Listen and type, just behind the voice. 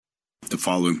The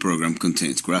following program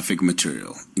contains graphic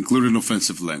material, including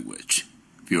offensive language.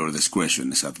 Viewer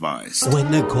discretion is advised. When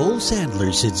Nicole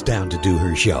Sandler sits down to do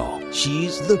her show,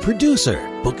 she's the producer,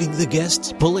 booking the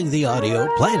guests, pulling the audio,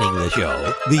 planning the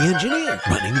show, the engineer,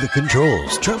 running the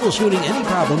controls, troubleshooting any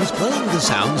problems, playing the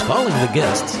sounds, calling the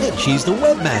guests, and she's the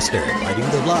webmaster, writing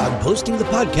the blog, posting the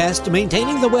podcast,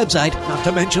 maintaining the website, not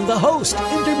to mention the host,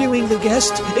 interviewing the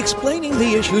guests, explaining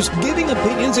the issues, giving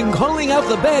opinions, and calling out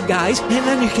the bad guys, and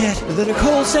then you get the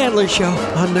Nicole Sandler Show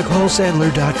on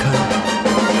NicoleSandler.com.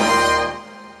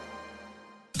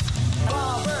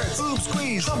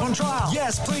 Trump on trial,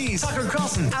 yes please. Tucker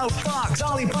Carlson, outfox.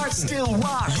 Dolly Parton, still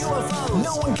rocks. UFOs,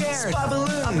 no one cares. Spy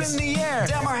balloons, up in the air.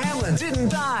 Damar Hamlin, didn't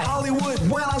die. Hollywood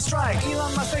went on strike.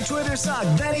 Elon Musk fake Twitter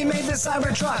sucked. Then he made the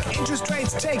Cybertruck. Interest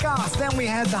rates take off. Then we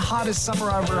had the hottest summer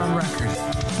ever on record. Will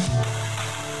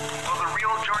the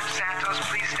real George Santos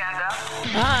please stand up?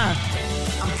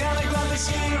 I'm kinda glad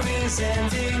this year is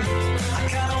ending. I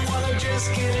kinda wanna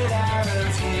just get it out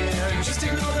of here. Just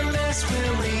ignore the mess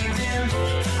we're leaving.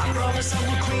 I promise I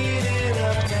will clean it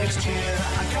up next year.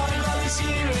 I kinda glad this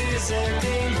year is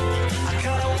ending. I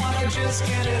kinda wanna just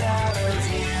get it out of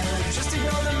here. Just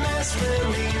ignore the mess we're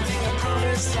leaving. I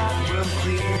promise I will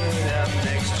clean it up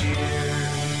next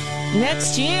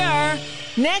year.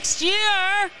 Next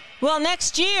year. Well,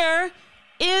 next year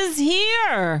is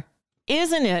here,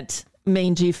 isn't it,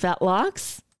 Mangy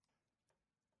Fetlocks?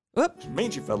 Whoop.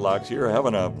 Mangy Fetlocks here,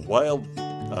 having a wild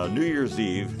New Year's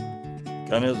Eve,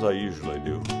 kind of as I usually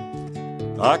do.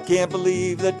 I can't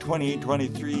believe that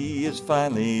 2023 is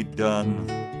finally done.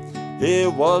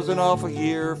 It was an awful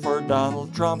year for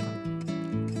Donald Trump.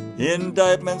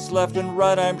 Indictments left and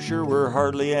right, I'm sure were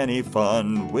hardly any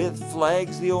fun, with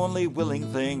flags the only willing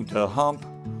thing to hump.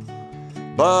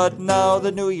 But now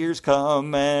the New Year's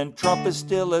come, and Trump is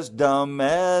still as dumb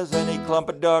as any clump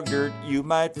of dog dirt you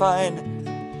might find.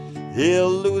 He'll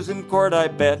lose in court, I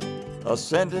bet. A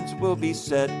sentence will be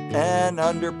set, and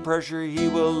under pressure he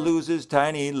will lose his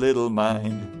tiny little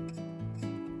mind.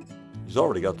 He's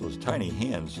already got those tiny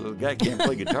hands, so the guy can't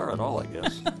play guitar at all, I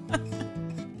guess.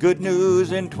 Good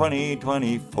news in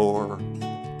 2024.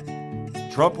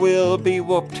 Trump will be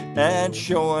whooped and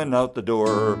showing out the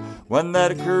door. When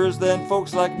that occurs, then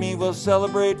folks like me will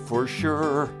celebrate for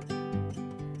sure.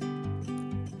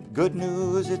 Good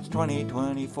news, it's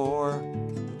 2024.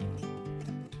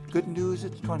 Good news,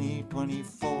 it's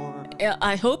 2024.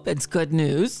 I hope it's good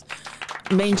news.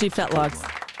 Mangy Fetlocks.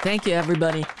 Thank you,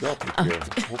 everybody. Hope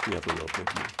you have a real good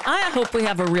year. I hope we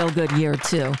have a real good year,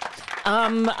 too.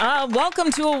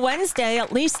 Welcome to a Wednesday.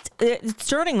 At least it's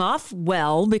starting off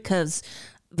well because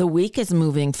the week is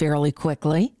moving fairly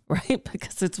quickly, right?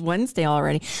 Because it's Wednesday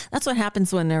already. That's what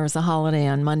happens when there is a holiday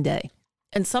on Monday.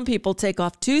 And some people take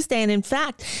off Tuesday. And in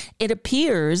fact, it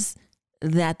appears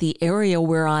that the area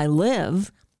where I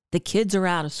live, the kids are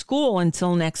out of school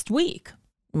until next week.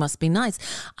 Must be nice.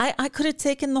 I could have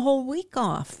taken the whole week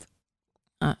off.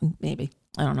 Maybe.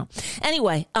 I don't know.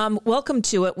 Anyway, welcome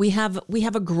to it. We have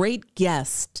a great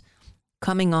guest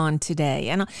coming on today.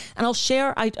 And I'll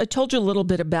share, I told you a little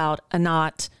bit about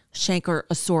Anat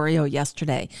Shenker-Osorio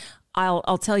yesterday.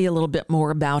 I'll tell you a little bit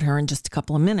more about her in just a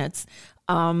couple of minutes.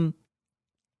 But,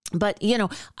 you know,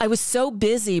 I was so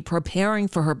busy preparing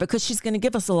for her because she's going to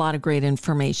give us a lot of great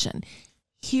information.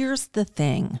 Here's the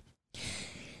thing.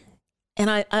 And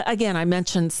I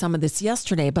mentioned some of this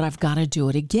yesterday, but I've got to do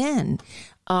it again.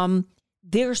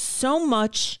 There's so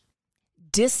much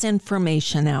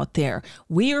disinformation out there.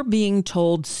 We are being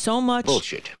told so much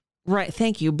bullshit. Right.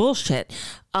 Thank you. Bullshit.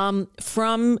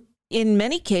 From, in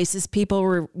many cases,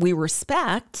 people we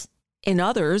respect. In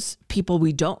others, people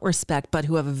we don't respect, but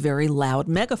who have a very loud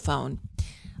megaphone.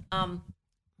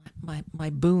 My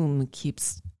boom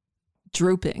keeps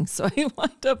drooping, so I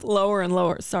wind up lower and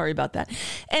lower. Sorry about that.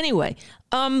 Anyway,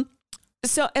 and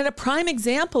a prime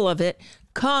example of it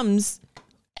comes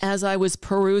as I was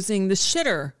perusing the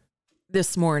shitter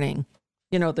this morning.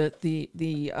 You know,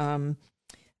 the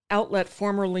outlet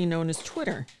formerly known as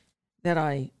Twitter that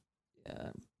I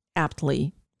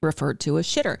aptly referred to as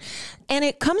shitter. And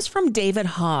it comes from David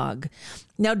Hogg.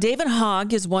 Now, David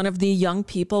Hogg is one of the young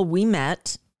people we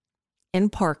met in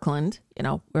Parkland, you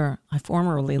know, where I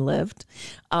formerly lived,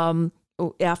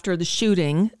 after the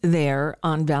shooting there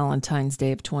on Valentine's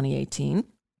Day of 2018.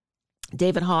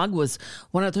 David Hogg was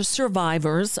one of the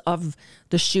survivors of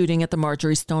the shooting at the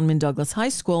Marjorie Stoneman Douglas High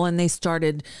School, and they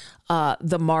started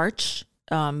the March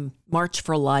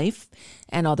for Life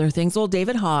and other things. Well,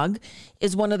 David Hogg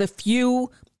is one of the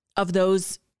few of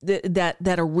those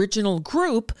that original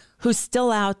group who's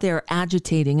still out there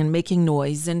agitating and making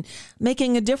noise and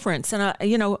making a difference. And,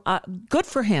 good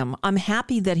for him. I'm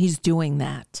happy that he's doing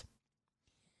that.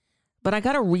 But I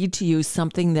got to read to you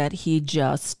something that he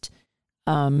just,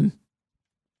 that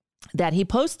he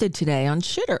posted today on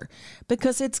Shitter,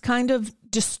 because it's kind of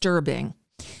disturbing.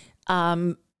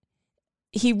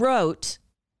 He wrote,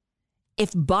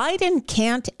 if Biden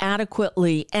can't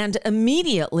adequately and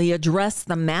immediately address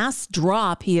the mass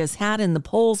drop he has had in the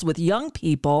polls with young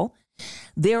people,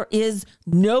 there is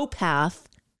no path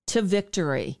to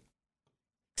victory.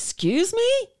 Excuse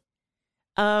me?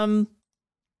 I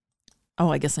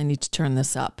guess I need to turn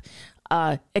this up.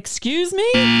 Excuse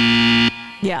me?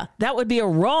 Yeah, that would be a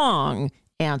wrong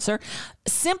answer.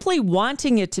 Simply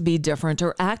wanting it to be different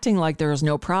or acting like there is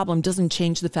no problem doesn't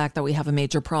change the fact that we have a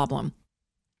major problem.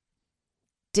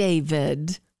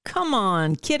 David, come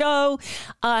on, kiddo.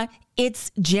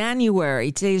 It's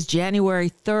January. Today's January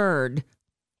 3rd.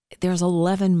 There's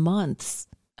 11 months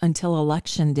until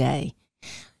Election Day.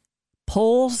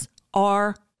 Polls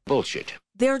are bullshit.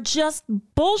 They're just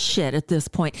bullshit at this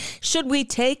point. Should we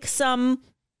take some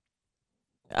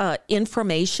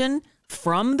information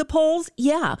from the polls?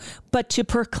 Yeah. But to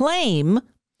proclaim,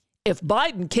 if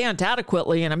Biden can't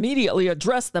adequately and immediately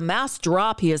address the mass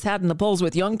drop he has had in the polls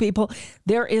with young people,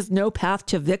 there is no path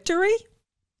to victory?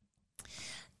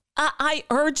 I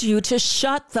urge you to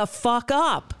shut the fuck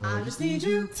up. I just need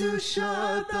you to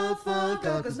shut the fuck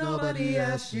up, cause nobody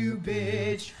asked you,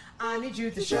 bitch. I need you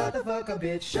to shut the fuck up,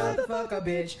 bitch. Shut the fuck up,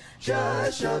 bitch.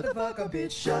 Just shut the fuck up, bitch.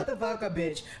 Shut the fuck up,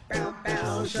 bitch. Bow,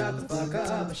 bow. Shut the fuck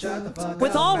up. Shut the fuck up.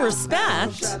 With all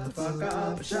respect. Shut the fuck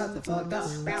up. Shut the fuck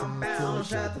up. Bow, bow.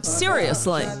 Shut the fuck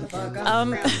seriously.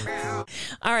 up.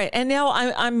 All right, and now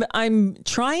I'm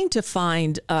trying to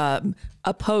find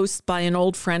a post by an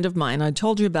old friend of mine. I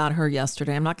told you about her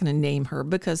yesterday. I'm not going to name her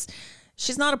because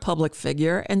she's not a public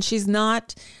figure and she's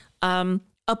not a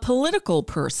political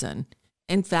person.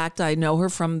 In fact, I know her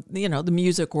from, the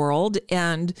music world.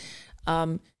 And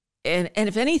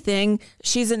if anything,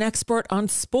 she's an expert on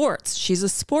sports. She's a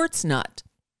sports nut.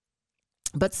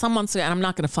 But someone's, and I'm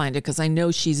not going to find it because I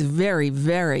know she's very,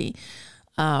 very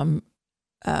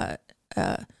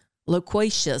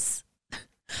loquacious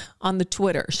on the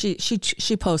Twitter.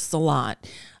 She posts a lot.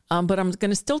 But I'm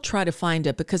going to still try to find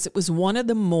it because it was one of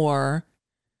the more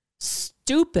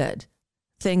stupid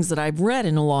things that I've read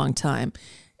in a long time.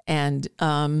 And,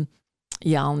 I'll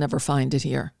never find it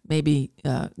here. Maybe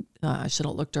I should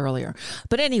have looked earlier.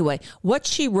 But anyway, what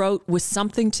she wrote was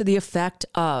something to the effect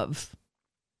of,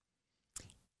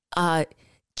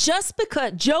 just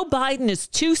because Joe Biden is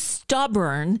too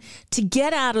stubborn to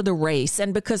get out of the race,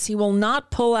 and because he will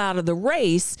not pull out of the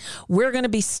race, we're going to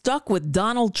be stuck with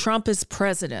Donald Trump as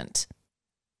president.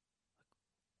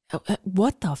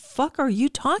 What the fuck are you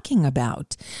talking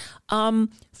about?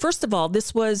 First of all,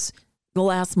 this was the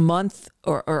last month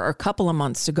or a couple of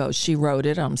months ago. She wrote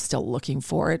it. I'm still looking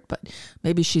for it, but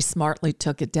maybe she smartly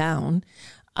took it down.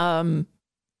 But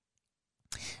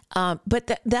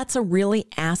that's a really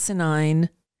asinine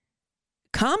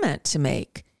comment to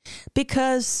make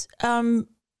because,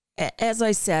 as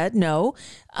I said, no,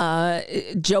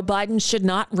 Joe Biden should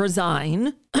not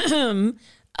resign.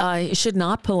 He should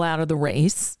not pull out of the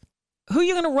race. Who are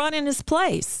you going to run in his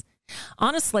place?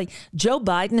 Honestly, Joe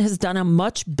Biden has done a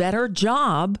much better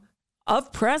job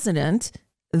of president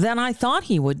than I thought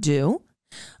he would do,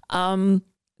 than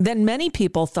many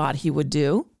people thought he would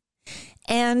do.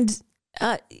 And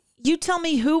you tell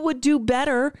me who would do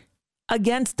better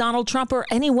against Donald Trump or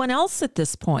anyone else at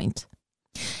this point.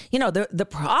 The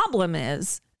problem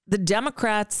is the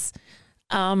Democrats,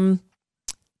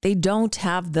 they don't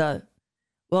have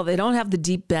the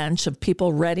deep bench of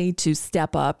people ready to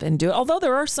step up and do it. Although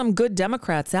there are some good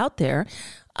Democrats out there.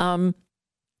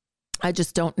 I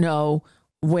just don't know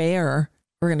where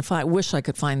we're going to find. I wish I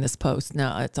could find this post.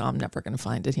 No, I'm never going to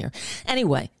find it here.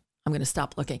 Anyway, I'm going to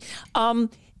stop looking.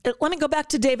 Let me go back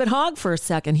to David Hogg for a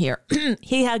second here.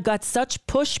 He had got such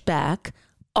pushback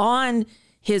on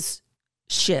his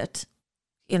shit,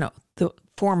 the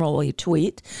formerly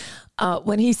tweet,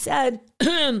 when he said,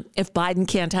 if Biden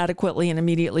can't adequately and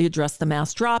immediately address the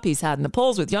mass drop he's had in the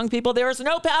polls with young people, there is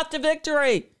no path to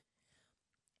victory.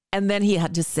 And then he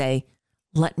had to say,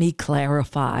 let me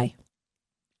clarify.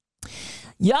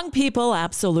 Young people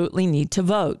absolutely need to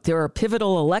vote. There are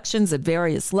pivotal elections at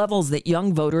various levels that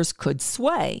young voters could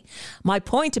sway. My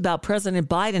point about President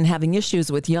Biden having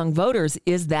issues with young voters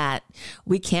is that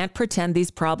we can't pretend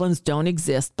these problems don't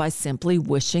exist by simply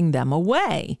wishing them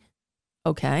away.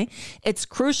 Okay, it's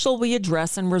crucial we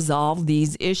address and resolve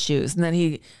these issues. And then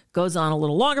he goes on a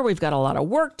little longer. We've got a lot of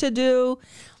work to do.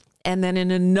 And then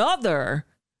in another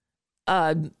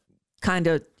kind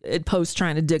of post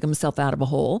trying to dig himself out of a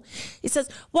hole, he says,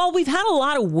 while we've had a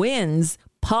lot of wins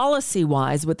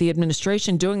policy-wise with the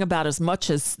administration doing about as much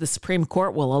as the Supreme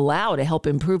Court will allow to help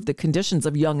improve the conditions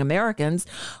of young Americans,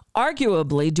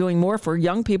 arguably doing more for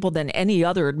young people than any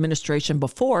other administration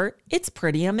before, it's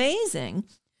pretty amazing.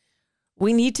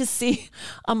 We need to see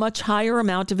a much higher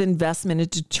amount of investment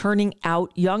into turning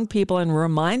out young people and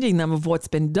reminding them of what's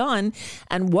been done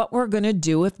and what we're going to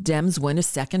do if Dems win a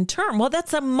second term. Well,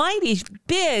 that's a mighty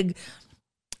big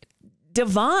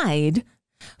divide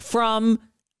from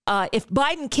if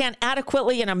Biden can't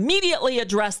adequately and immediately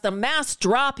address the mass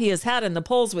drop he has had in the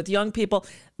polls with young people,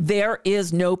 there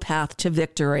is no path to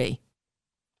victory.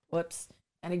 Whoops.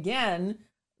 And again,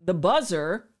 the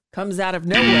buzzer comes out of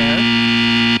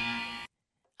nowhere.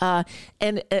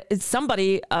 And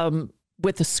somebody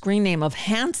with the screen name of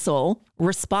Hansel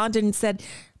responded and said,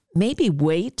 maybe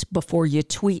wait before you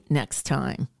tweet next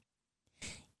time.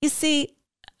 You see,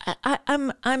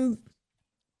 I'm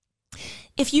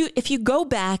if you go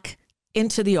back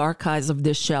into the archives of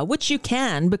this show, which you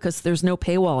can because there's no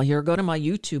paywall here, go to my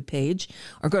YouTube page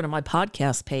or go to my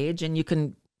podcast page and you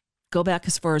can go back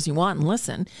as far as you want and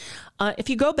listen. If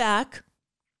you go back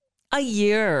a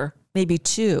year, maybe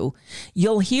two,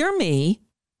 you'll hear me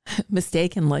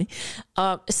mistakenly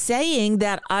saying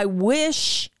that I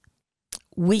wish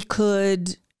we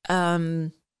could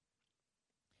that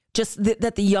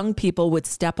the young people would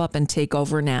step up and take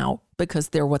over now because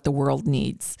they're what the world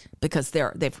needs, because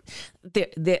they're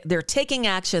taking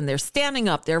action, they're standing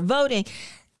up, they're voting.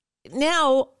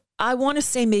 Now, I want to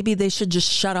say maybe they should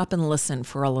just shut up and listen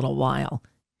for a little while,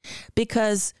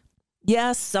 because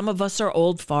yes, some of us are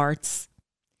old farts.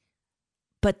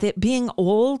 But that being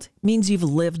old means you've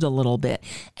lived a little bit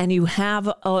and you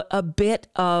have a bit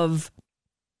of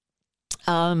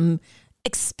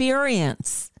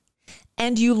experience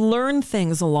and you learn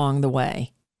things along the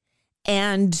way.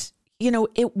 And,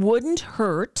 it wouldn't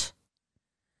hurt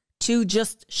to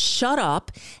just shut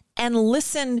up and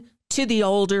listen to the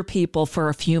older people for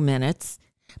a few minutes,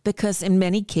 because in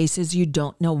many cases, you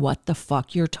don't know what the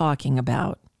fuck you're talking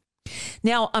about.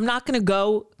 Now, I'm not going to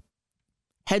go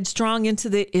headstrong into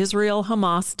the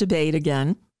Israel-Hamas debate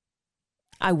again.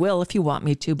 I will if you want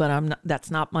me to, but that's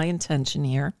not my intention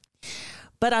here.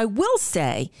 But I will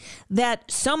say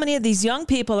that so many of these young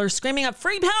people are screaming up,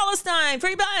 "Free Palestine,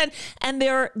 free Palestine," and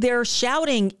they're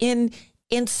shouting in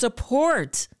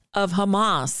support of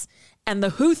Hamas and the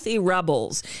Houthi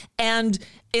rebels, and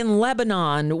in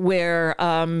Lebanon, where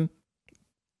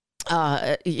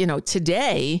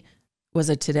today. Was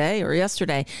it today or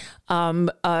yesterday?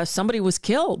 Somebody was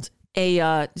killed.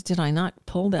 Did I not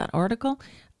pull that article?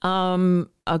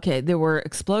 Okay, there were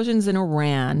explosions in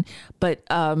Iran, but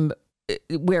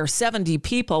where 70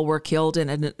 people were killed in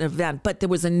an event. But there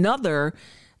was another,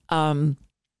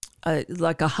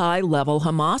 like a high-level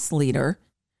Hamas leader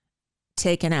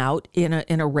taken out in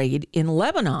a raid in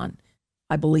Lebanon,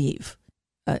 I believe.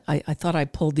 I thought I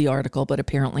pulled the article, but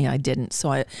apparently I didn't. So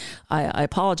I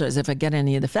apologize if I get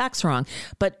any of the facts wrong.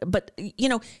 But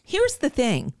here's the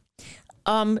thing.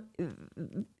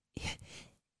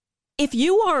 If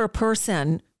you are a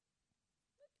person,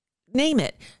 name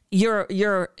it, you're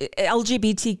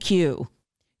LGBTQ,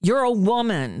 you're a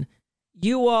woman,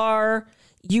 you are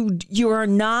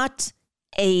not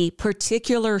a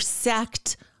particular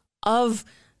sect of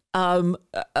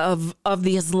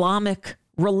the Islamic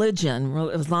religion,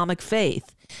 Islamic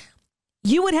faith,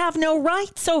 you would have no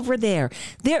rights over there.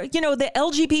 The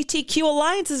LGBTQ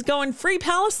Alliance is going free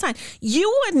Palestine.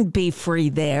 You wouldn't be free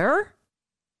there.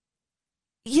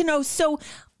 So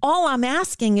all I'm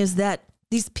asking is that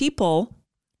these people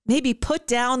maybe put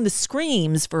down the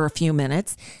screams for a few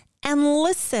minutes and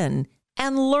listen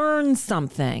and learn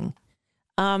something.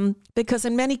 Because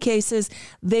in many cases,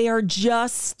 they are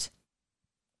just,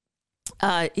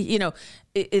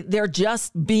 they're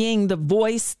just being the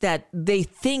voice that they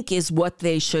think is what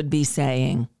they should be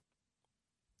saying.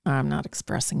 I'm not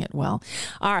expressing it well.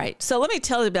 All right. So let me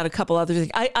tell you about a couple other things.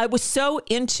 I was so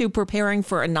into preparing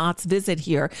for Anat's visit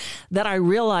here that I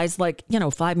realized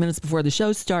 5 minutes before the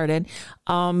show started,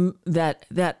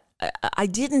 that I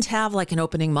didn't have an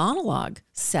opening monologue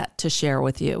set to share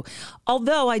with you.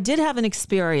 Although I did have an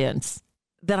experience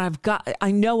that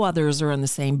I know others are in the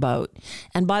same boat.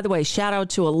 And by the way, shout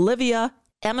out to Olivia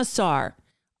Emissar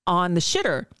on the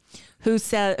Shitter, who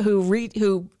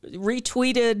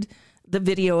retweeted the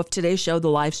video of today's show, the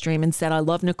live stream, and said, "I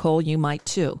love Nicole. You might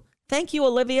too." Thank you,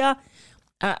 Olivia.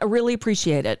 I really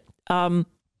appreciate it.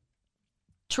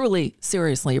 Truly,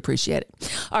 seriously appreciate it.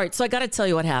 All right. So I got to tell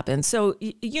you what happened. So,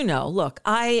 look,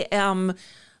 I am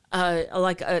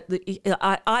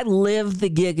I live the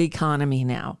gig economy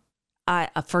now.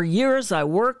 For years I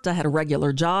worked. I had a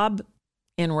regular job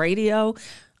in radio.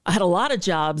 I had a lot of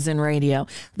jobs in radio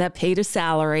that paid a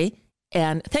salary,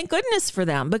 and thank goodness for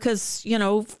them, because, you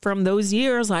know, from those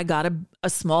years I got a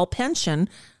small pension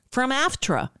from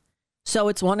AFTRA. So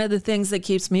it's one of the things that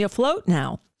keeps me afloat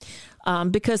now.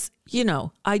 Because, you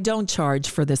know, I don't charge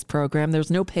for this program.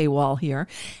 There's no paywall here.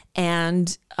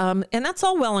 And that's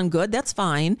all well and good. That's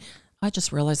fine. I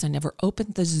just realized I never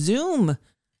opened the Zoom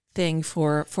thing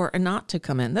for Anat to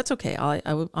come in. That's okay. I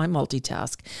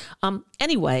multitask.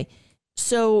 Anyway,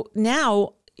 so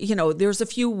now, you know, there's a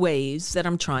few ways that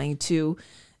I'm trying to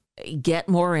get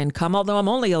more income, although I'm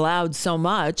only allowed so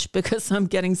much because I'm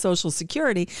getting Social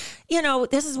Security. You know,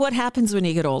 this is what happens when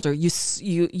you get older.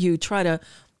 You try to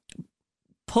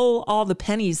pull all the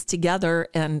pennies together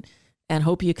and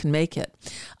hope you can make it.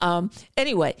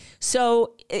 Anyway,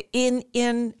 so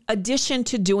in addition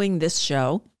to doing this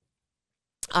show,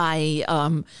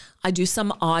 I do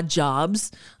some odd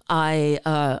jobs.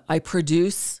 I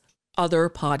produce other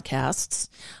podcasts.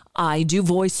 I do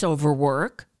voiceover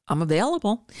work. I'm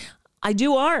available. I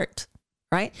do art,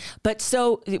 right? But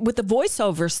so with the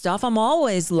voiceover stuff, I'm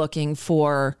always looking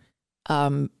for,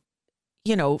 you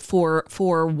know,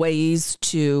 for ways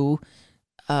to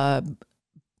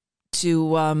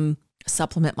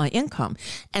supplement my income.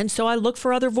 And so I look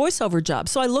for other voiceover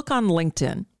jobs. So I look on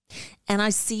LinkedIn and I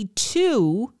see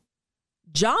 2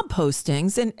 job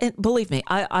postings. And believe me,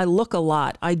 I look a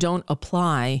lot. I don't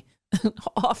apply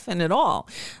often at all,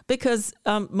 because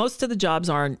most of the jobs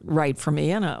aren't right for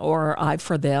me or I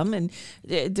for them. And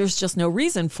there's just no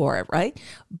reason for it, right?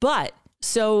 But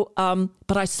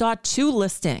I saw 2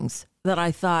 listings that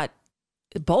I thought,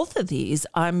 both of these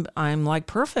I'm like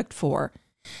perfect for.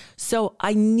 So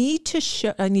I need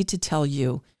to tell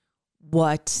you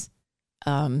what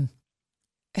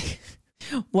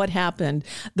what happened.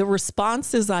 The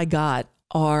responses I got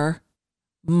are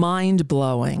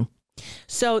mind-blowing.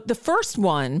 So the first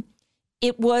one,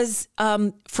 it was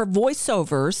for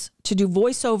voiceovers, to do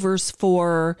voiceovers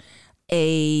for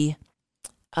a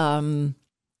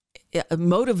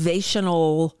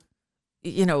motivational,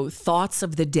 you know, thoughts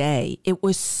of the day. It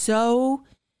was so,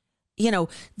 you know,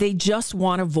 they just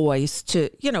want a voice to,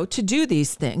 you know, to do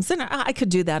these things. And I could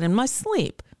do that in my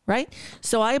sleep, right?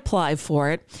 So I applied for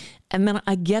it. And then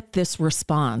I get this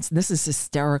response. This is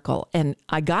hysterical. And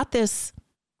I got this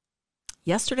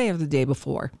yesterday or the day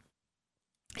before.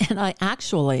 And I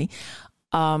actually,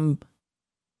 I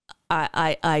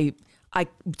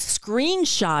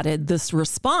screenshotted this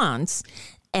response,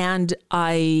 and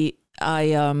I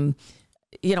uploaded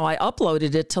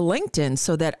it to LinkedIn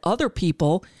so that other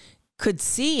people could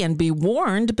see and be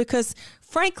warned, because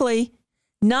frankly,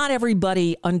 not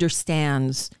everybody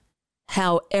understands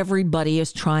how everybody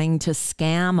is trying to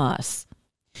scam us.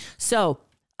 So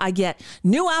I get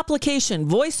new application,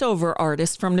 voiceover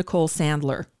artist from Nicole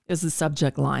Sandler is the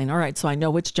subject line. All right, so I know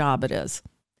which job it is.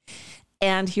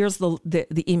 And here's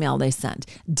the email they sent.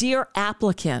 Dear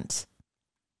applicant,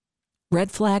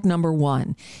 red flag number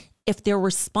 1. If they're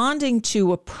responding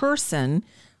to a person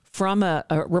from a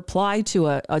reply to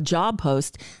a job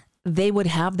post, they would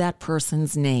have that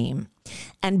person's name.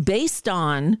 And based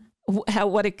on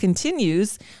what it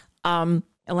continues,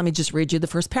 let me just read you the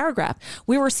first paragraph.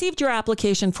 We received your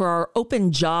application for our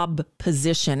open job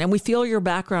position, and we feel your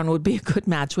background would be a good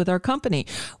match with our company.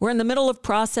 We're in the middle of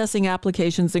processing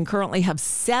applications and currently have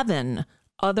 7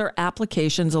 other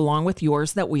applications along with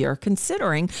yours that we are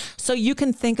considering, so you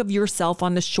can think of yourself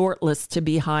on the short list to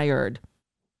be hired.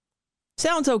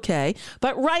 Sounds okay,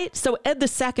 but right, so Ed the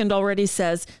Second already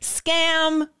says,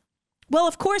 scam. Well,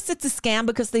 of course it's a scam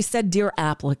because they said, dear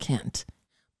applicant,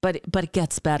 but it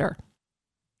gets better.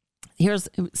 Here's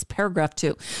paragraph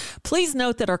 2. Please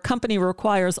note that our company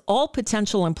requires all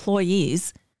potential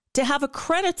employees to have a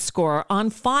credit score on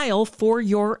file for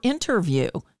your interview.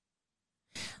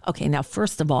 Okay, now,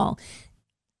 first of all,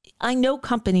 I know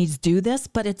companies do this,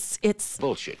 but it's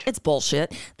bullshit. It's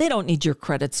bullshit. They don't need your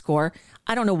credit score.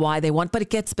 I don't know why they want, but it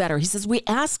gets better. He says, we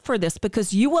ask for this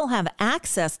because you will have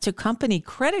access to company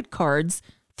credit cards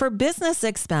for business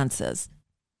expenses.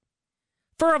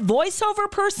 For a voiceover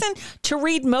person to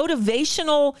read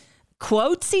motivational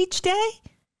quotes each day,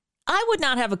 I would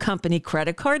not have a company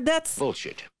credit card. That's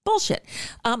bullshit. Bullshit.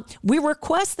 We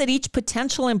request that each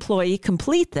potential employee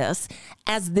complete this,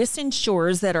 as this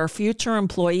ensures that our future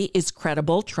employee is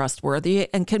credible,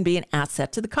 trustworthy, and can be an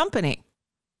asset to the company.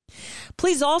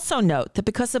 Please also note that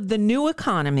because of the new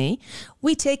economy,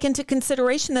 we take into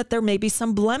consideration that there may be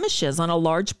some blemishes on a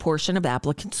large portion of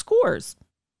applicant scores.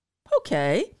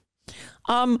 Okay.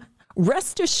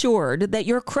 Rest assured that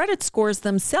your credit scores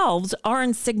themselves are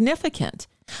insignificant,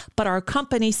 but our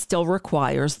company still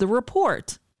requires the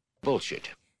report. Bullshit.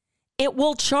 It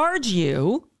will charge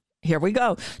you, here we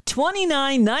go,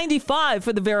 $29.95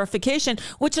 for the verification,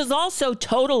 which is also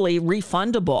totally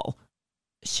refundable.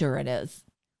 Sure it is.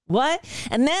 What?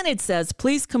 And then it says,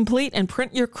 please complete and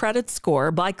print your credit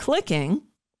score by clicking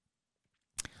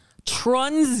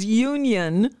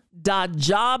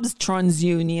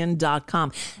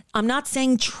transunion.jobstransunion.com. I'm not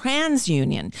saying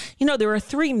TransUnion. You know, there are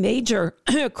 3 major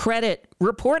credit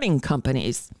reporting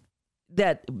companies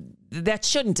that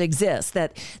shouldn't exist.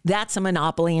 That's a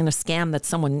monopoly and a scam that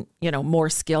someone, more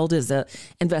skilled as a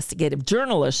investigative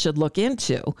journalist should look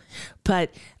into.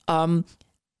 But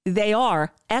they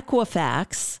are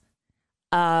Equifax.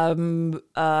 God,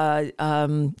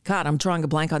 I'm drawing a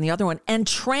blank on the other one. And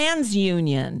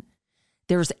TransUnion.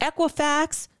 There's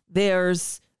Equifax.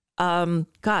 There's,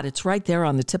 God, it's right there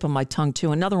on the tip of my tongue,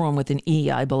 too. Another one with an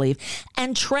E, I believe.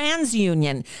 And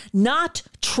TransUnion, not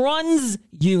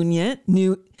TransUnion.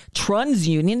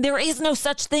 TransUnion. There is no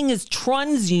such thing as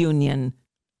TransUnion.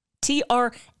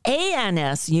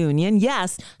 TRANS Union.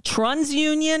 Yes.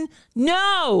 TransUnion.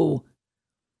 No.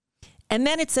 And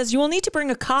then it says you will need to bring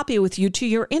a copy with you to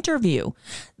your interview.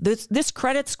 This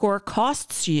credit score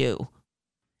costs you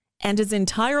and is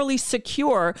entirely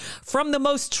secure from the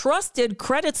most trusted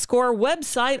credit score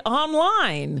website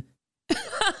online.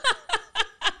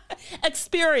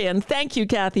 Experian. Thank you,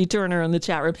 Kathy Turner in the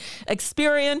chat room.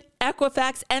 Experian,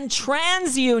 Equifax, and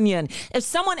TransUnion. If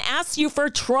someone asks you for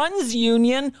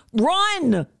TransUnion,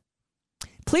 run.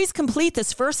 Please complete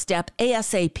this first step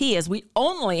ASAP, as we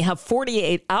only have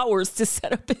 48 hours to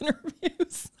set up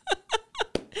interviews.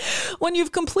 When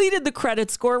you've completed the credit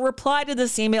score, reply to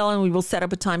this email and we will set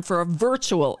up a time for a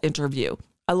virtual interview.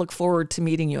 I look forward to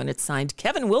meeting you. And it's signed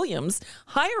Kevin Williams,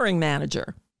 hiring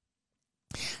manager.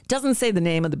 Doesn't say the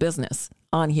name of the business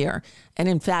on here. And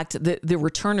in fact, the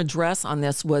return address on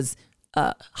this was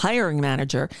hiring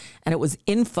manager, and it was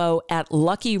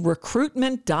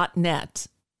info@luckyrecruitment.net.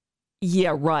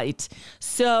 Yeah, right.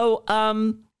 So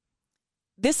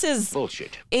this is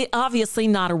bullshit. Obviously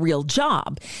not a real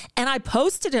job. And I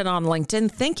posted it on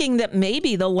LinkedIn thinking that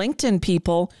maybe the LinkedIn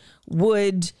people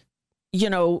would,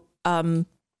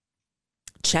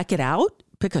 check it out,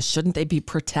 because shouldn't they be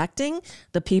protecting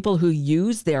the people who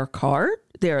use their card,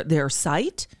 their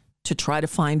site to try to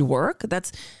find work?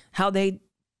 That's how they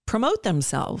promote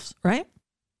themselves, right?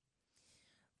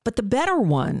 But the better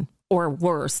one, or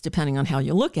worse, depending on how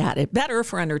you look at it, better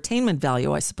for entertainment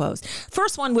value, I suppose.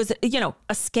 First one was, a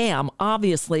scam,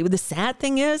 obviously. The sad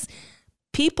thing is,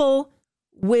 people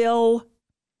will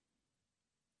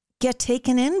get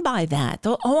taken in by that.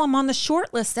 Oh, I'm on the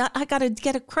short list. I got to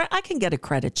get I can get a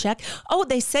credit check. Oh,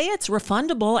 they say it's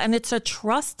refundable and it's a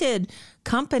trusted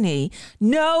company.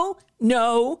 No.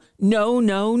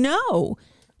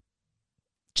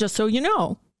 Just so you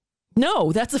know.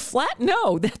 No, that's a flat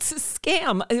no. That's a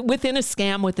scam within a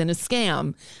scam within a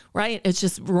scam, right? It's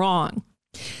just wrong.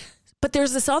 But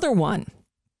there's this other one.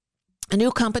 A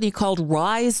new company called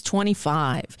Rise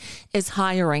 25 is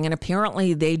hiring, and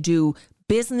apparently they do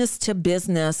business to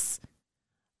business,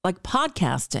 like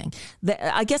podcasting.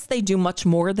 I guess they do much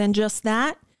more than just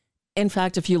that. In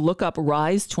fact, if you look up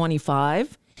Rise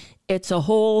 25, it's a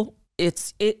whole...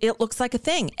 It looks like a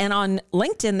thing. And on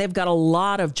LinkedIn, they've got a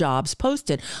lot of jobs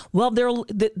posted. Well,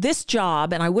 this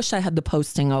job, and I wish I had the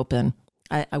posting open.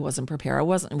 I wasn't prepared. I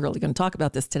wasn't really going to talk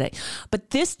about this today. But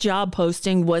this job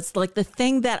posting was like the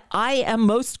thing that I am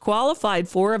most qualified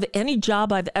for of any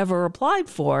job I've ever applied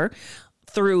for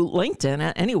through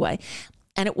LinkedIn anyway.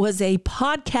 And it was a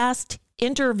podcast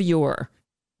interviewer.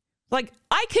 Like,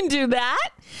 I can do that.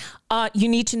 You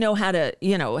need to know how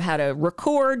to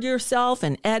record yourself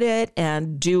and edit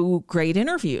and do great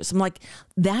interviews. I'm like,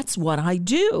 that's what I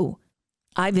do.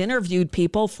 I've interviewed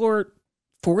people for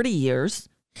 40 years,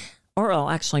 or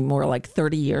actually more like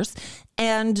 30 years.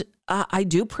 And I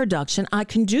do production. I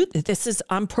can do this.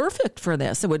 I'm perfect for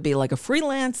this. It would be like a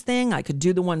freelance thing. I could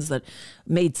do the ones that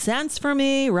made sense for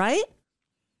me, right?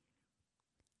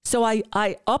 So I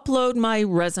upload my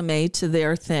resume to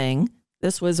their thing.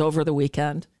 This was over the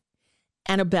weekend.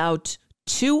 And about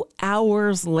 2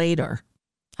 hours later,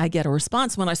 I get a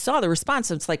response. When I saw the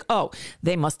response, it's like, oh,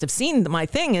 they must have seen my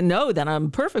thing and know that I'm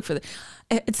perfect for this.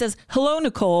 It says, hello,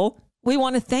 Nicole. We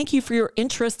want to thank you for your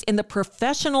interest in the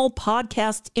professional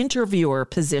podcast interviewer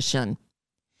position.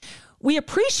 We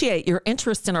appreciate your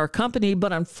interest in our company,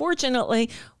 but unfortunately,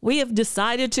 we have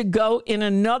decided to go in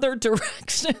another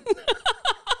direction.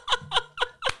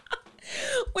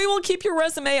 We will keep your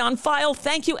resume on file.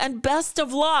 Thank you and best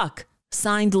of luck.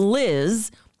 Signed,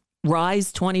 Liz,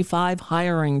 Rise 25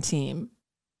 hiring team.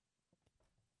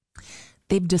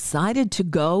 They've decided to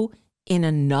go in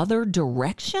another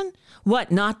direction?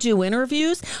 What, not do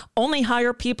interviews? Only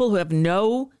hire people who have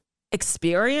no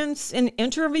experience in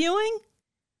interviewing?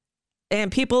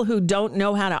 And people who don't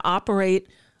know how to operate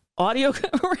audio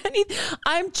or anything?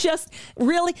 I'm just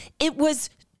really, it was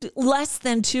less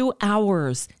than 2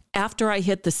 hours after I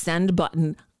hit the send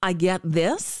button. I get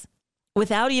this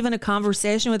without even a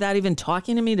conversation, without even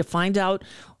talking to me to find out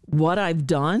what I've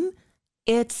done.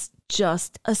 It's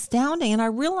just astounding. And I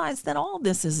realized that all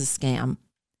this is a scam.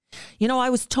 You know, I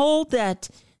was told that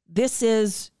this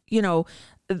is, you know,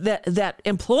 that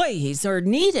employees are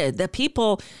needed, that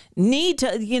people need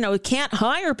to, you know, can't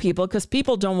hire people because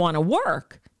people don't want to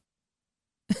work.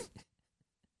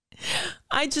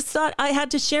 I just thought I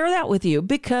had to share that with you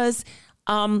because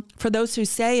for those who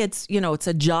say it's, you know, it's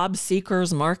a job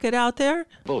seekers market out there.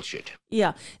 Bullshit.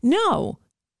 Yeah. No.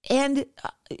 And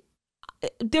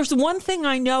there's one thing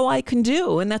I know I can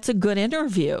do, and that's a good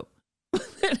interview.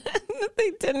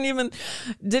 They didn't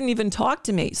even talk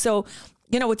to me. So,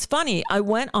 you know, it's funny. I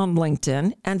went on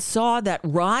LinkedIn and saw that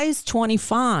Rise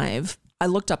 25. I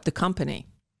looked up the company,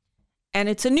 and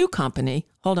it's a new company.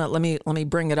 Hold on, let me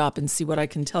bring it up and see what I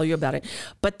can tell you about it.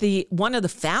 But one of the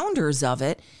founders of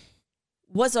it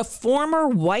was a former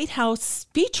White House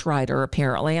speechwriter,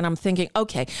 apparently. And I'm thinking,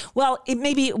 okay, well,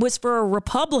 maybe it was for a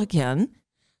Republican.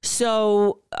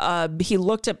 So they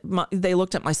looked at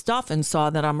my stuff and saw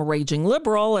that I'm a raging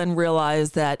liberal and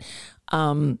realized that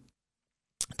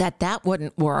that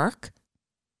wouldn't work.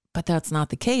 But that's not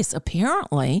the case.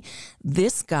 Apparently,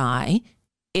 this guy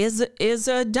is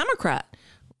a Democrat.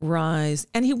 Rise,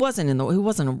 and he wasn't a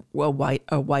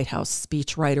White House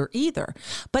speechwriter either.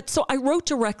 But so I wrote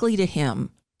directly to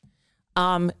him.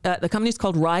 The company's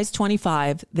called Rise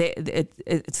 25.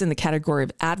 It's in the category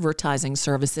of advertising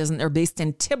services, and they're based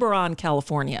in Tiburon,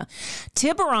 California.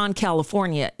 Tiburon,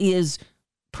 California is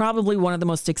probably one of the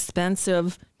most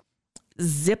expensive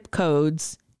zip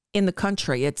codes in the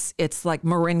country. It's like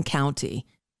Marin County.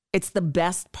 It's the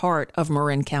best part of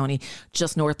Marin County,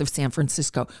 just north of San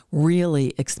Francisco.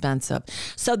 Really expensive.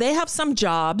 So they have some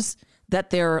jobs that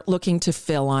they're looking to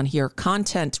fill on here.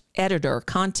 Content editor,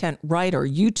 content writer,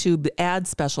 YouTube ad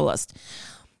specialist,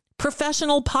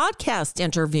 professional podcast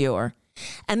interviewer.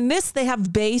 And this they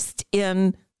have based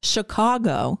in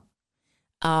Chicago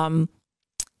and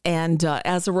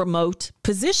as a remote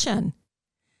position.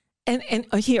 And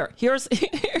here's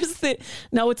the,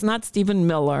 no, it's not Stephen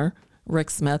Miller,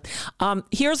 Rick Smith.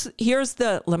 Here's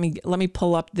the, let me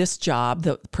pull up this job,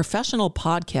 the professional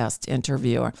podcast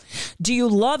interviewer. Do you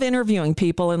love interviewing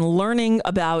people and learning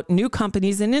about new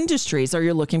companies and industries? Are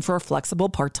you looking for a flexible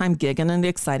part-time gig in an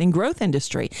exciting growth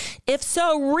industry? If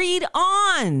so, read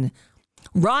on.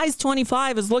 Rise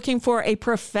 25 is looking for a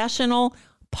professional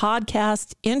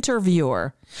podcast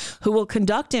interviewer who will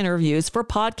conduct interviews for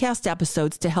podcast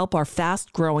episodes to help our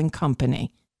fast-growing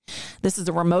company. This is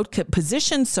a remote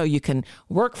position, so you can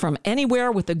work from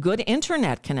anywhere with a good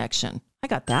internet connection. I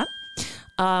got that.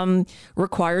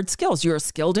 Required skills. You're a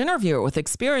skilled interviewer with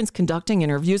experience conducting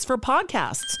interviews for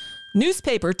podcasts,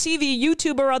 newspaper, TV,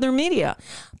 YouTube, or other media.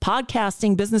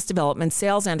 Podcasting, business development,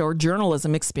 sales, and or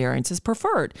journalism experience is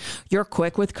preferred. You're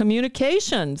quick with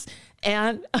communications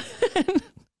and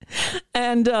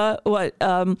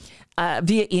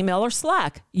via email or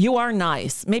Slack. You are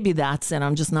nice. Maybe that's it.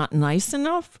 I'm just not nice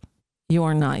enough. You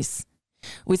are nice.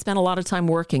 We spend a lot of time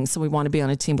working, so we want to be on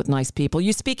a team with nice people.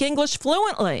 You speak English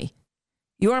fluently.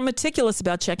 You are meticulous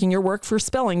about checking your work for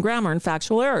spelling, grammar, and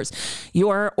factual errors. You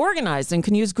are organized and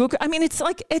can use Google. I mean, it's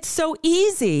so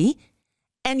easy.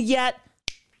 And yet,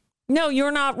 no,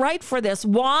 you're not right for this.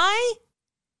 Why?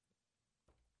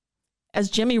 As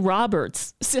Jimmy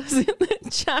Roberts says in the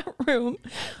chat room,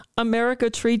 America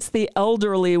treats the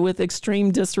elderly with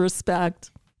extreme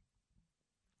disrespect.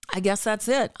 I guess that's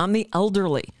it. I'm the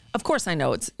elderly. Of course, I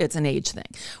know it's an age thing.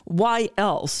 Why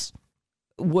else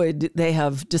would they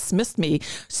have dismissed me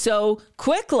so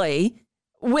quickly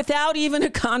without even a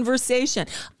conversation?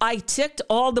 I ticked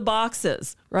all the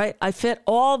boxes, right? I fit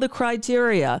all the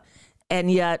criteria. And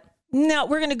yet, no,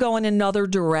 we're going to go in another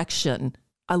direction.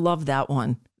 I love that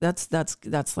one.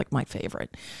 That's like my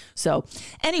favorite. So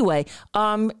anyway,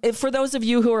 for those of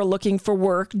you who are looking for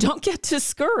work, don't get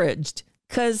discouraged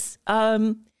because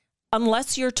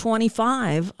unless you're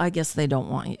 25, I guess they don't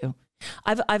want you.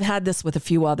 I've had this with a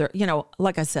few other,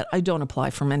 like I said, I don't apply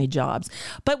for many jobs.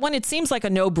 But when it seems like a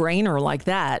no-brainer like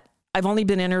that, I've only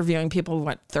been interviewing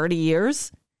people, 30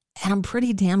 years? And I'm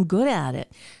pretty damn good at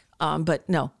it. But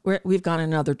no, we've gone in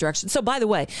another direction. So by the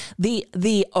way,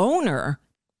 the owner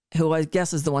who I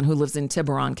guess is the one who lives in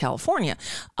Tiburon, California.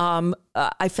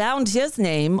 I found his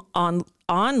name on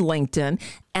LinkedIn,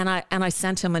 and I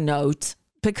sent him a note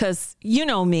because you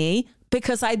know me,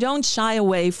 because I don't shy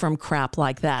away from crap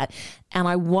like that. And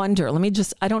I wonder,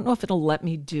 I don't know if it'll let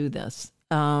me do this.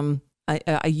 I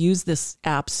use this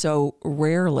app so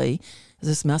rarely. Is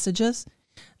this messages?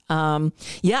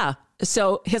 Yeah.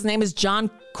 So his name is John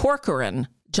Corcoran.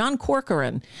 John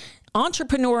Corcoran,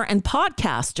 entrepreneur and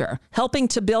podcaster, helping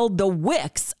to build the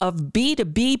Wix of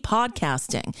B2B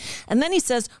podcasting. And then he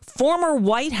says, former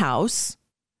White House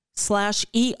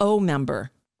 /EO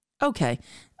member. Okay.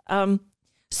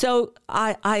 So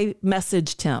I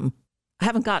messaged him. I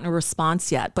haven't gotten a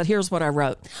response yet, but here's what I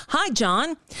wrote. Hi,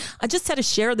 John. I just had to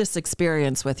share this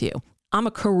experience with you. I'm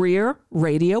a career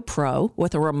radio pro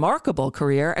with a remarkable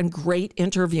career and great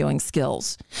interviewing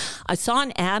skills. I saw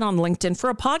an ad on LinkedIn for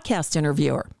a podcast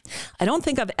interviewer. I don't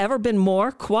think I've ever been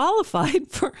more qualified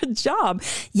for a job,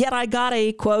 yet I got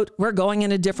a, quote, "we're going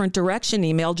in a different direction"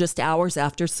 email just hours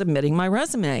after submitting my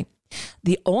resume.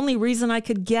 The only reason I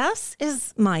could guess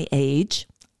is my age.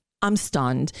 I'm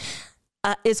stunned.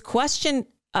 I'm questioning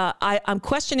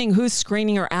who's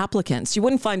screening your applicants. You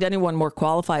wouldn't find anyone more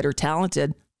qualified or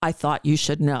talented. I thought you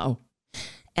should know.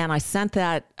 And I sent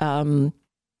that,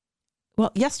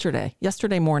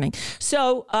 yesterday morning.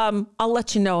 So I'll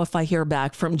let you know if I hear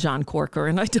back from John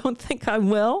Corcoran. I don't think I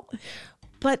will.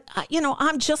 But,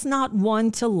 I'm just not one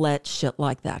to let shit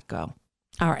like that go.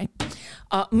 All right.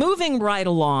 Moving right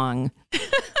along.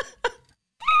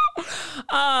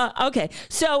 Okay.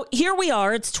 So here we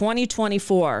are. It's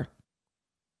 2024,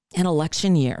 an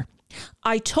election year.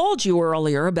 I told you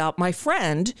earlier about my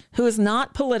friend who is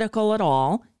not political at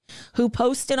all, who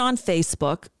posted on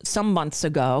Facebook some months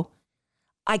ago,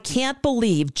 "I can't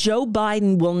believe Joe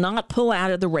Biden will not pull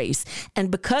out of the race.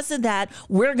 And because of that,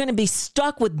 we're going to be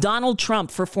stuck with Donald Trump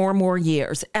for 4 more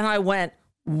years." And I went,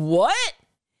 what?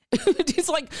 He's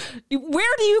like,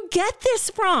 where do you get this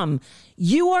from?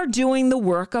 You are doing the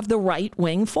work of the right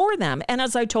wing for them. And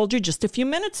as I told you just a few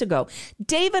minutes ago,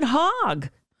 David Hogg,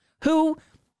 who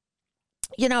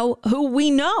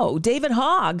we know, David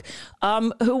Hogg,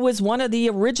 who was one of the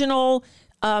original,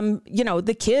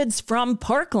 the kids from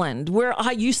Parkland, where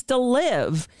I used to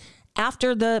live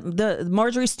after the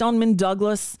Marjorie Stoneman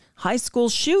Douglas high school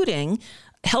shooting,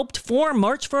 helped form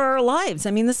March for Our Lives.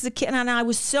 I mean, this is a kid, and I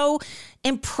was so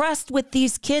impressed with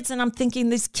these kids, and I'm thinking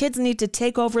these kids need to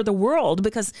take over the world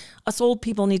because us old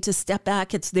people need to step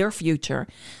back. It's their future.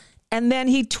 And then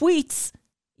he tweets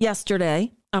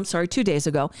 2 days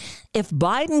ago, "If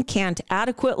Biden can't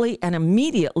adequately and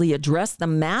immediately address the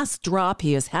mass drop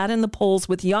he has had in the polls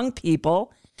with young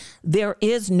people, there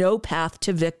is no path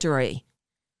to victory."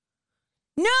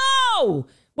 No!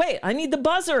 Wait, I need the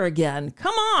buzzer again.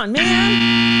 Come on,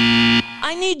 man.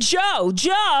 I need Joe.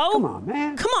 Joe. Come on,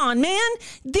 man. Come on, man.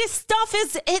 This stuff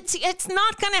it's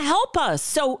not going to help us.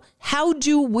 So how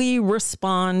do we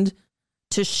respond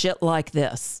to shit like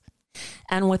this?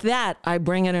 And with that, I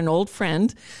bring in an old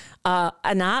friend,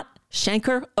 Anat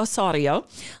Shenker-Osorio.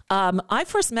 I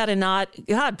first met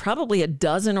Anat, probably a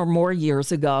dozen or more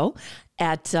years ago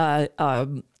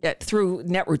through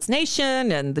Netroots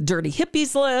Nation and the Dirty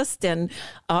Hippies list and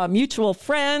mutual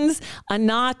friends.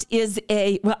 Anat is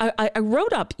I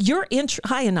wrote up your intro.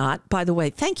 Hi, Anat, by the way.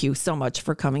 Thank you so much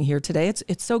for coming here today.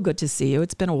 It's so good to see you.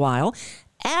 It's been a while.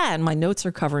 And my notes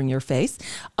are covering your face.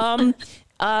 And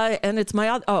it's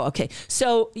okay.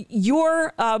 So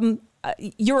you're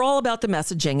all about the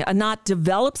messaging. Anat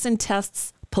develops and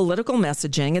tests political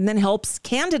messaging and then helps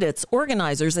candidates,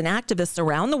 organizers, and activists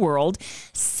around the world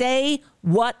say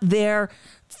what they're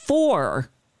for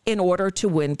in order to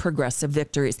win progressive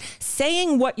victories.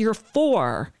 Saying what you're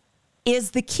for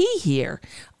is the key here.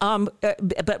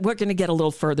 But we're going to get a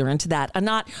little further into that.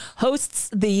 Anat hosts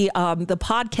the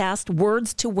podcast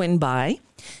Words to Win By.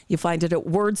 You find it at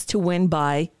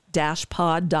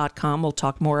wordstowinby-pod.com. We'll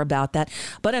talk more about that.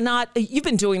 But Anat, you've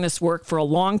been doing this work for a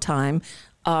long time.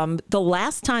 The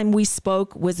last time we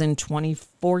spoke was in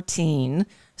 2014.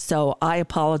 So I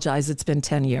apologize. It's been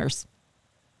 10 years.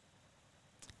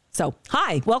 So,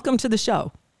 hi, welcome to the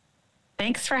show.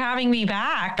 Thanks for having me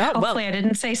back. Hopefully I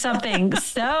didn't say something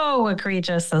so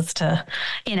egregious as to,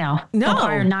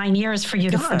 require 9 years for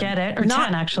you to forget it, or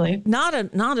 10 actually. Not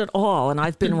at all. And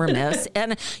I've been remiss.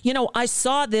 And, I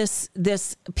saw this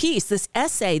piece, this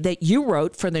essay that you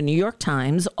wrote for the New York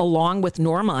Times, along with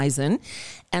Norm Eisen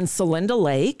and Celinda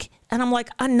Lake. And I'm like,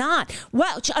 Anat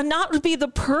would be the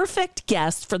perfect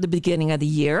guest for the beginning of the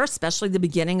year, especially the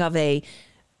beginning of a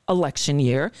election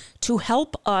year, to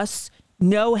help us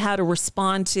know how to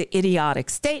respond to idiotic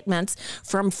statements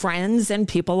from friends and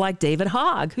people like David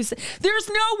Hogg, who said, there's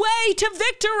no way to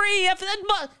victory.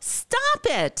 Stop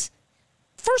it.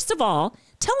 First of all,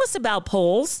 tell us about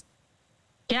polls.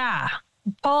 Yeah,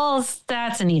 polls,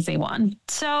 that's an easy one.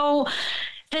 So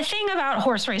the thing about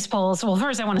horse race polls, well,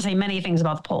 first I want to say many things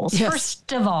about the polls. Yes.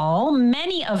 First of all,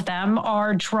 many of them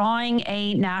are drawing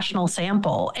a national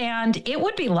sample. And it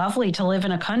would be lovely to live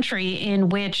in a country in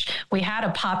which we had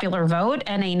a popular vote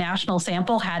and a national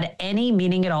sample had any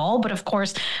meaning at all. But of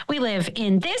course, we live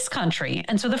in this country.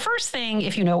 And so the first thing,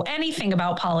 if you know anything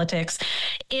about politics,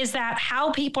 is that how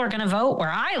people are going to vote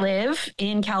where I live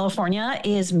in California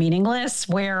is meaningless,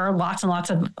 where lots and lots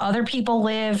of other people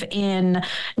live in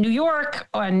New York,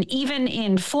 and even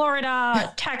in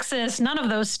Florida, Texas, none of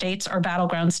those states are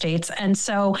battleground states. And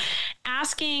so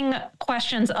asking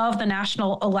questions of the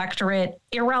national electorate,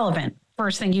 irrelevant.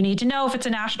 First thing you need to know, if it's a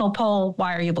national poll,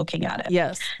 why are you looking at it?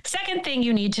 Yes. Second thing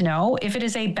you need to know, if it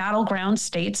is a battleground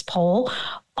states poll,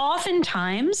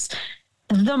 oftentimes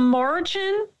the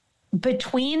margin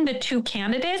between the two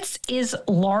candidates is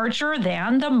larger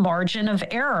than the margin of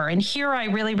error. And here I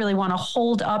really, really want to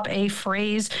hold up a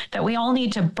phrase that we all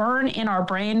need to burn in our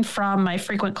brain from my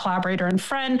frequent collaborator and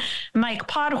friend, Mike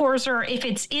Podhorzer. If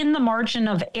it's in the margin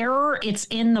of error, it's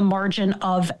in the margin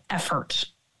of effort.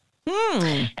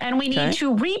 And we need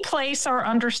to replace our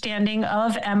understanding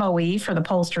of MOE for the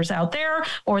pollsters out there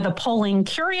or the polling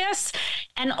curious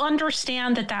and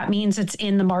understand that that means it's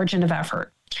in the margin of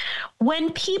effort.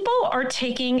 When people are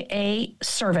taking a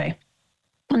survey,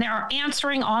 when they are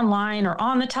answering online or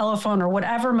on the telephone or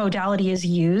whatever modality is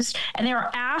used, and they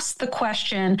are asked the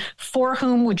question, for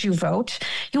whom would you vote?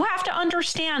 You have to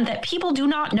understand that people do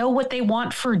not know what they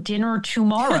want for dinner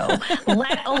tomorrow,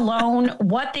 let alone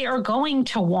what they are going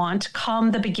to want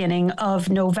come the beginning of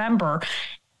November.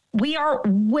 We are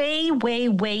way, way,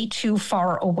 way too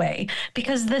far away,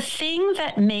 because the thing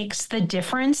that makes the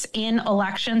difference in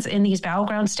elections in these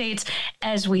battleground states,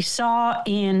 as we saw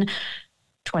in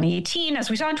 2018, as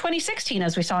we saw in 2016,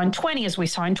 as we saw in 20, as we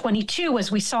saw in 22, as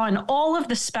we saw in all of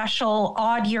the special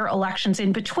odd year elections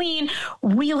in between,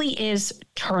 really is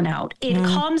turnout. It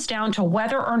comes down to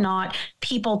whether or not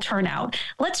people turn out.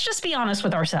 Let's just be honest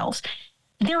with ourselves.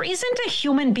 There isn't a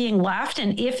human being left,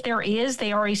 and if there is,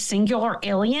 they are a singular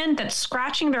alien that's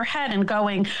scratching their head and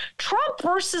going, Trump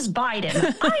versus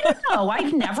Biden. I don't know.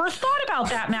 I've never thought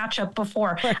about that matchup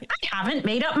before. I haven't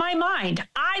made up my mind.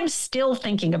 I'm still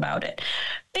thinking about it.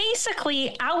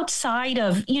 Basically, outside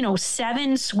of,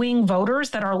 7 swing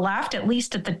voters that are left, at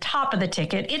least at the top of the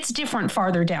ticket, it's different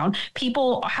farther down.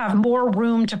 People have more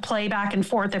room to play back and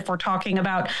forth if we're talking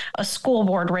about a school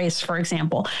board race, for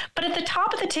example. But at the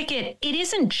top of the ticket, it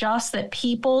isn't just that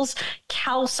people's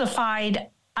calcified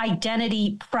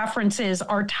identity preferences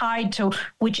are tied to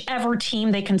whichever team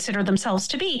they consider themselves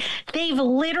to be. They've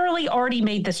literally already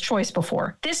made this choice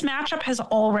before. This matchup has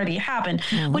already happened,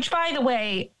 which, by the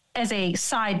way, as a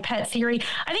side pet theory,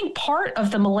 I think part of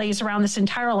the malaise around this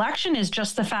entire election is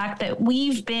just the fact that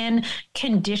we've been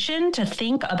conditioned to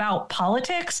think about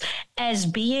politics as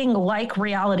being like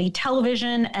reality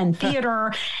television and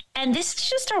theater. And this is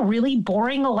just a really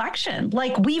boring election.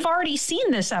 Like, we've already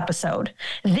seen this episode.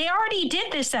 They already did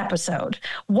this episode.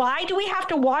 Why do we have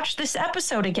to watch this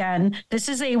episode again? This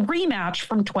is a rematch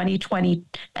from 2020,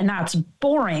 and that's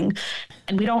boring.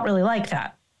 And we don't really like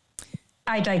that.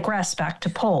 I digress back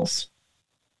to polls.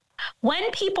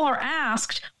 When people are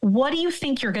asked, what do you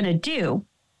think you're going to do?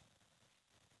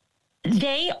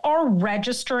 They are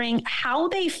registering how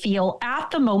they feel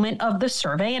at the moment of the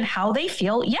survey, and how they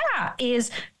feel, is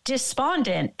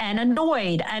despondent and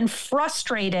annoyed and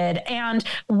frustrated and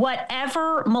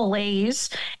whatever malaise,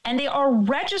 and they are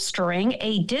registering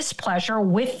a displeasure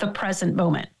with the present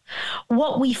moment.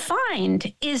 What we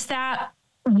find is that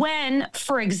when,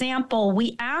 for example,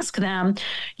 we ask them,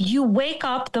 you wake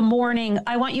up the morning,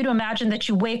 I want you to imagine that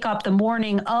you wake up the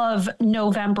morning of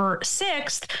November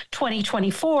 6th,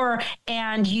 2024,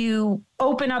 and you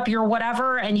open up your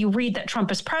whatever and you read that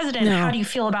Trump is president. No. How do you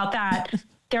feel about that?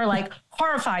 They're like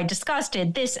horrified,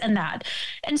 disgusted, this and that.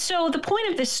 And so the point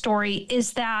of this story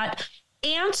is that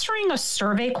answering a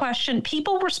survey question,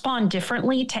 people respond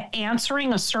differently to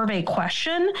answering a survey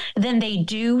question than they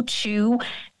do to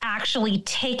actually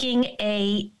taking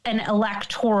an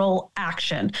electoral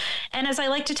action. And as I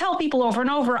like to tell people over and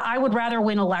over, I would rather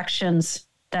win elections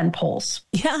than polls.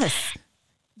 Yes.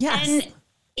 And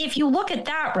if you look at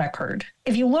that record,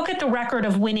 if you look at the record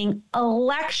of winning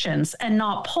elections and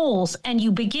not polls, and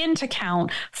you begin to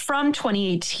count from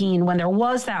 2018 when there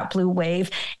was that blue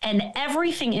wave and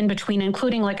everything in between,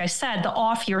 including, like I said, the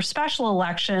off-year special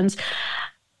elections,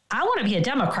 I want to be a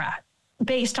Democrat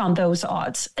based on those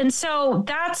odds. And so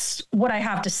that's what I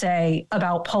have to say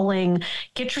about polling.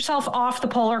 Get yourself off the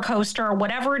roller coaster,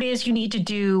 whatever it is you need to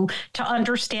do to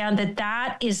understand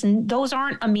that those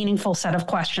aren't a meaningful set of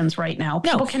questions right now.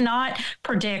 No. People cannot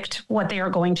predict what they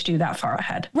are going to do that far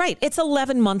ahead. Right. It's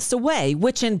 11 months away,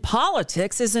 which in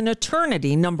politics is an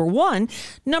eternity, number one.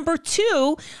 Number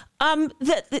two,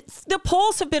 the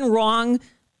polls have been wrong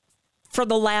for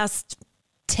the last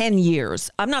 10 years.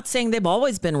 I'm not saying they've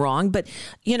always been wrong, but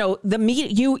the media,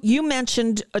 you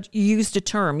mentioned, you used a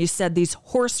term, you said these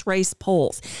horse race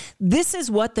polls. This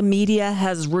is what the media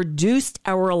has reduced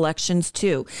our elections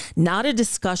to. Not a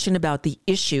discussion about the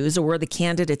issues or where the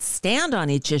candidates stand on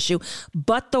each issue,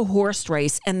 but the horse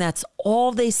race. And that's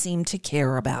all they seem to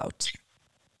care about.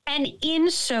 And in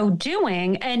so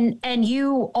doing, and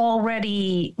you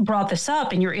already brought this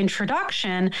up in your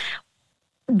introduction,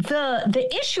 the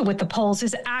issue with the polls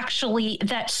is actually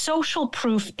that social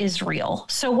proof is real.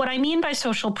 So what I mean by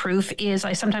social proof is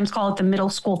I sometimes call it the middle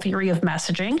school theory of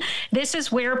messaging. This is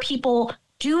where people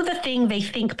do the thing they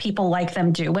think people like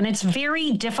them do. And it's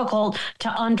very difficult to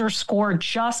underscore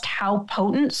just how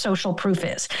potent social proof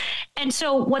is. And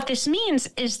so what this means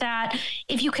is that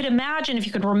if you could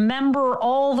remember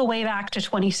all the way back to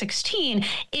 2016,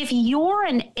 if you're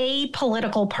an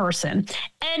apolitical person,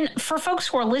 and for folks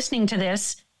who are listening to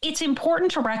this, it's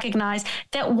important to recognize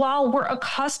that while we're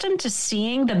accustomed to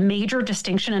seeing the major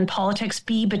distinction in politics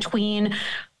be between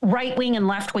right-wing and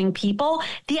left-wing people,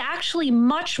 the actually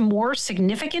much more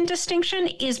significant distinction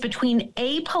is between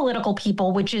apolitical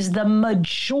people, which is the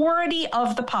majority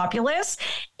of the populace,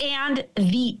 and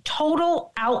the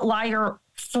total outlier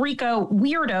freako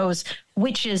weirdos,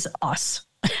 which is us.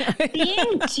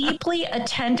 Being deeply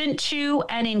attendant to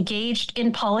and engaged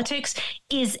in politics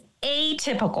is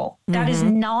atypical. That is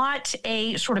not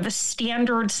a sort of a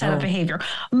standard set of behavior.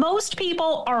 Most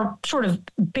people are sort of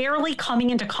barely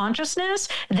coming into consciousness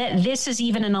that this is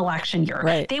even an election year.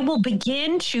 Right. They will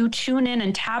begin to tune in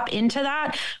and tap into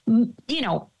that,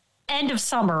 end of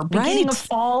summer, beginning of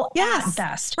fall at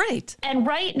best. Right. And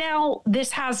right now,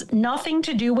 this has nothing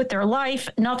to do with their life,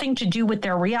 nothing to do with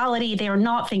their reality. They are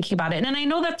not thinking about it. And I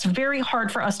know that's very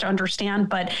hard for us to understand,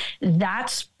 but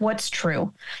that's what's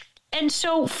true. And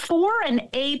so for an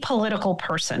apolitical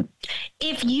person,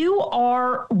 if you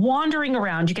are wandering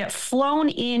around, you get flown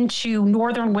into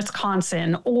northern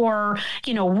Wisconsin or,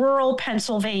 rural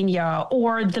Pennsylvania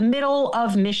or the middle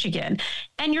of Michigan,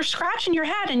 and you're scratching your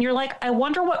head and you're like, I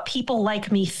wonder what people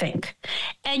like me think.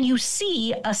 And you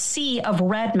see a sea of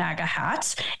red MAGA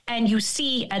hats, and you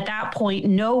see at that point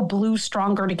no blue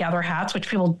stronger together hats, which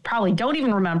people probably don't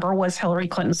even remember was Hillary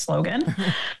Clinton's slogan.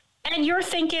 And you're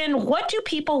thinking, what do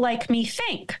people like me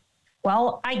think?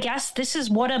 Well, I guess this is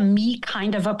what a me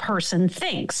kind of a person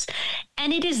thinks.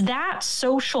 And it is that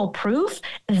social proof,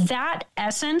 that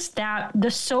essence, that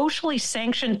the socially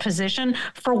sanctioned position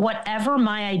for whatever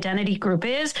my identity group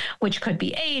is, which could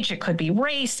be age, it could be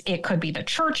race, it could be the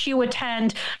church you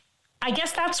attend. I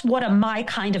guess that's what a my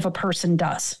kind of a person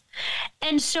does.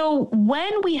 And so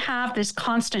when we have this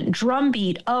constant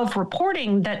drumbeat of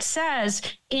reporting that says,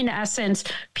 in essence,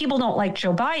 people don't like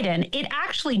Joe Biden, it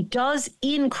actually does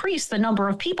increase the number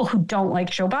of people who don't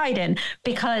like Joe Biden,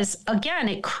 because, again,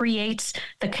 it creates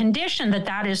the condition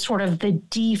that is sort of the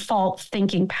default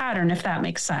thinking pattern, if that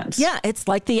makes sense. Yeah, it's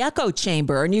like the echo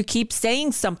chamber, and you keep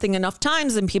saying something enough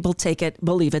times and people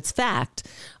believe it's fact.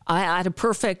 I had a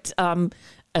perfect...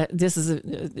 this is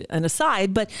an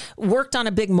aside, but worked on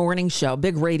a big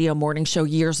radio morning show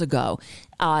years ago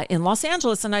in Los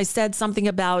Angeles. And I said something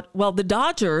about, the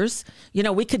Dodgers,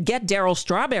 we could get Darryl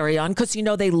Strawberry on because,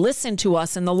 they listen to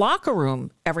us in the locker room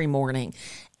every morning.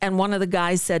 And one of the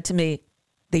guys said to me,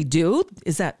 they do?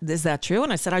 Is that true?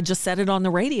 And I said, I just said it on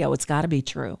the radio. It's got to be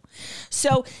true.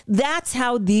 So that's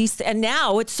how and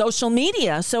now it's social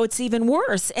media. So it's even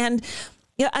worse. And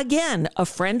again, a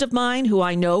friend of mine who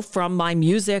I know from my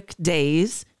music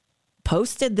days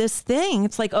posted this thing.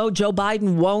 It's like, Joe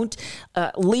Biden won't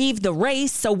leave the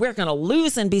race, so we're going to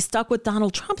lose and be stuck with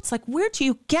Donald Trump. It's like, where do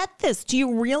you get this? Do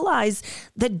you realize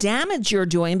the damage you're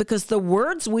doing? Because the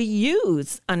words we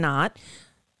use, Anat,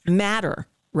 matter,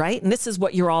 right? And this is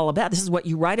what you're all about. This is what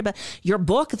you write about. Your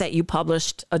book that you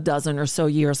published a dozen or so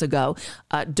years ago,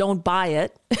 Don't Buy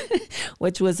It,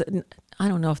 which was... I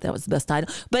don't know if that was the best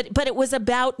title, but it was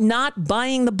about not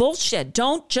buying the bullshit.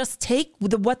 Don't just take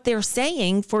what they're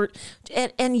saying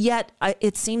and yet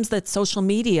it seems that social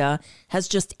media has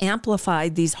just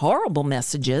amplified these horrible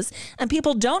messages, and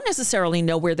people don't necessarily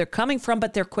know where they're coming from,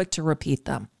 but they're quick to repeat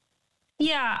them.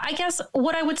 Yeah, I guess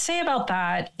what I would say about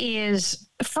that is,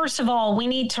 first of all, we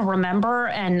need to remember,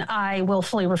 and I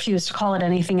willfully refuse to call it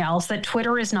anything else, that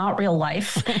Twitter is not real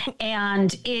life.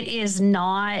 And it is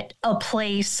not a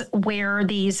place where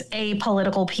these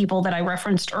apolitical people that I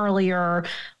referenced earlier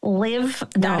live.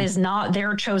 No. That is not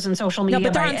their chosen social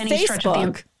media by any stretch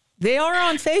of the... They are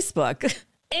on Facebook.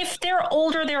 If they're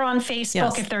older, they're on Facebook.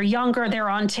 Yes. If they're younger, they're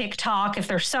on TikTok. If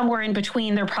they're somewhere in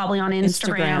between, they're probably on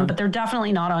Instagram. But they're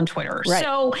definitely not on Twitter. Right.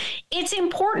 So it's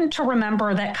important to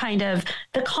remember that kind of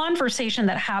the conversation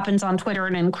that happens on Twitter,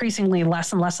 and increasingly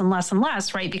less and less and less and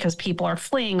less, right, because people are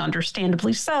fleeing,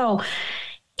 understandably so,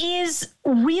 is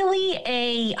really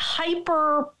a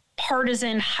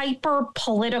hyper-partisan,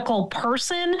 hyper-political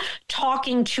person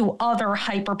talking to other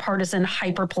hyper-partisan,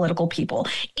 hyper-political people.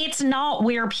 It's not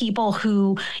where people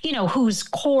who, whose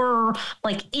core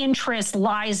interest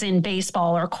lies in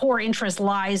baseball, or core interest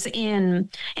lies in,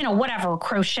 whatever,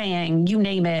 crocheting, you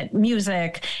name it,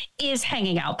 music, is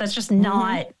hanging out. That's just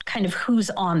not kind of who's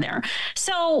on there.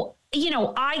 So,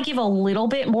 I give a little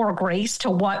bit more grace to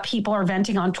what people are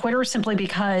venting on Twitter, simply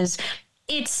because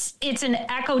it's an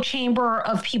echo chamber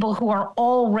of people who are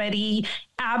already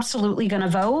absolutely going to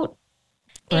vote,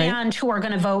 right, and who are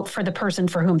going to vote for the person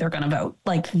for whom they're going to vote.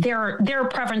 Like their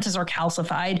preferences are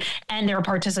calcified and their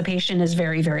participation is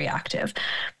very, very active.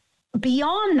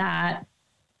 Beyond that,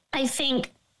 I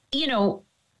think,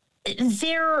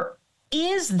 there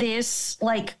is this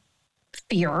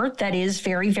fear that is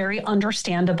very, very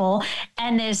understandable,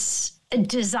 and this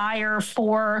desire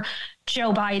for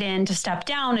Joe Biden to step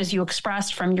down, as you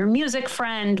expressed from your music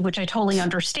friend, which I totally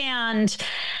understand.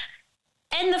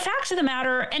 And the facts of the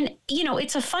matter, and,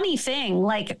 it's a funny thing,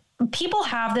 people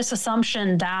have this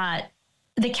assumption that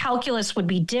the calculus would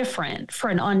be different for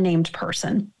an unnamed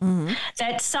person,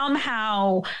 that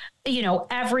somehow,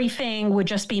 everything would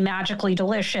just be magically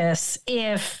delicious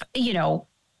if,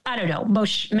 I don't know,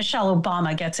 Michelle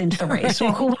Obama gets into the race,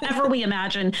 or whoever we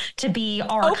imagine to be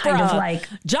our Oprah, kind of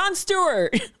Jon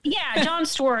Stewart. Yeah, Jon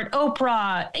Stewart,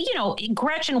 Oprah,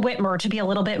 Gretchen Whitmer, to be a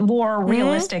little bit more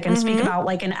realistic and speak about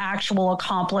an actual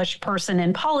accomplished person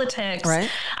in politics. Right.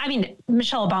 I mean,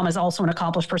 Michelle Obama is also an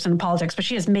accomplished person in politics, but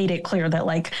she has made it clear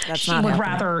that she would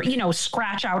rather,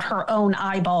 scratch out her own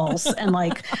eyeballs and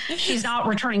she's not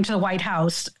returning to the White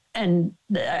House. And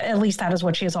at least that is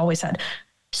what she has always said.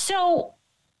 So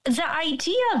the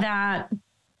idea that,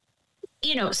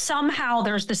 somehow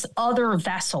there's this other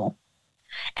vessel,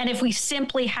 and if we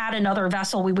simply had another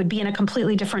vessel, we would be in a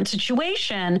completely different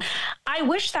situation. I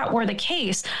wish that were the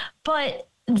case, but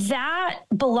that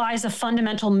belies a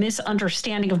fundamental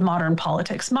misunderstanding of modern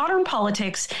politics. Modern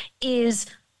politics is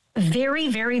very,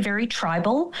 very, very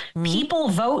tribal. People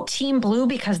vote Team Blue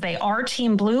because they are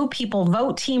Team Blue. People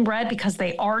vote Team Red because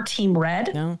they are Team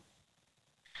Red. No.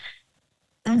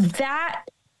 That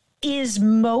is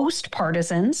most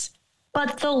partisans,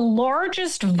 but the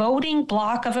largest voting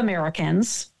bloc of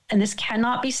Americans, and this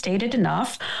cannot be stated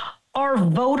enough, are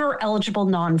voter-eligible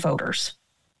non-voters.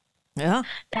 Yeah.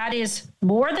 That is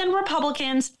more than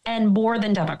Republicans and more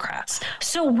than Democrats.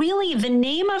 So really, the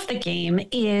name of the game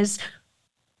is,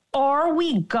 are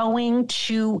we going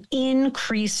to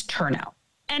increase turnout?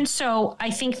 And so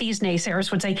I think these naysayers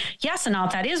would say, yes,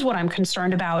 Anat, that is what I'm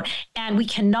concerned about. And we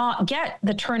cannot get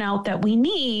the turnout that we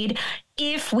need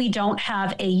if we don't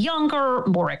have a younger,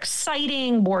 more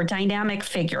exciting, more dynamic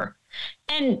figure.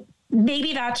 And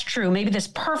maybe that's true. Maybe this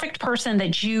perfect person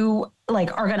that you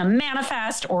are going to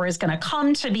manifest or is going to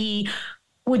come to be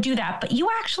would do that. But you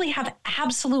actually have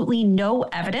absolutely no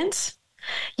evidence.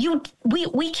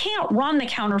 We can't run the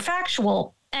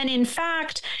counterfactual. And in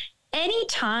fact,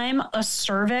 anytime a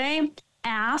survey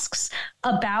asks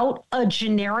about a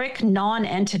generic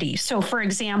non-entity, so for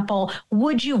example,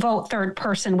 would you vote third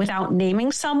person without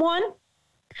naming someone?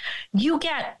 You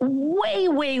get way,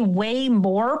 way, way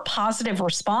more positive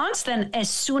response than as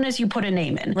soon as you put a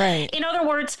name in. Right. In other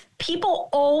words, people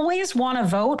always want to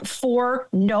vote for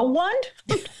no one,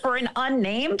 for an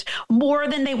unnamed, more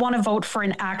than they want to vote for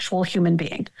an actual human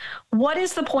being. What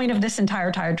is the point of this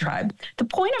entire diatribe? The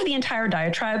point of the entire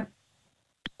diatribe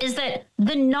is that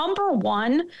the number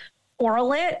one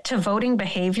correlate to voting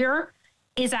behavior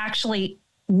is actually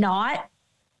not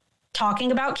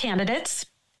talking about candidates.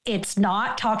 It's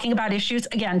not talking about issues.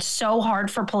 Again, so hard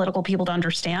for political people to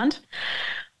understand.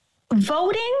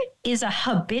 Voting is a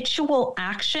habitual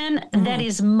action that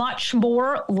is much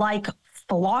more like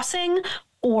flossing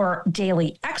or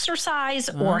daily exercise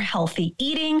or healthy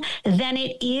eating than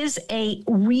it is a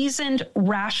reasoned,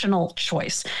 rational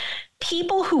choice.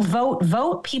 People who vote,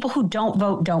 vote. People who don't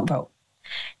vote, don't vote.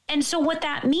 And so what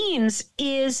that means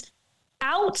is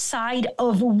outside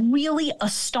of really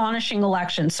astonishing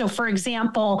elections. So, for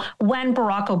example, when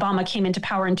Barack Obama came into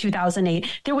power in 2008,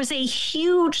 there was a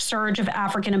huge surge of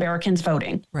African Americans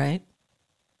voting. Right.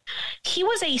 He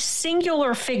was a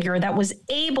singular figure that was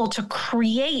able to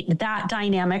create that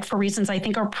dynamic for reasons I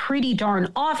think are pretty darn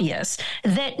obvious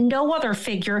that no other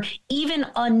figure, even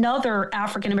another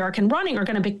African American running, are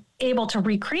going to be able to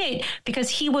recreate because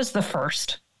he was the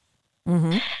first.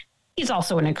 Mm-hmm. He's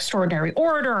also an extraordinary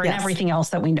orator and everything else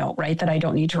that we know, right? That I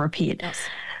don't need to repeat. Yes.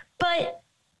 But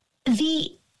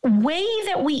the way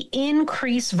that we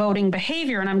increase voting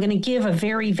behavior, and I'm going to give a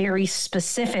very, very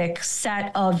specific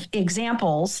set of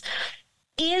examples,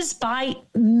 is by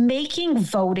making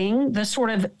voting the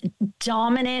sort of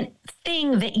dominant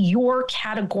thing that your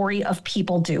category of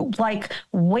people do, like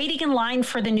waiting in line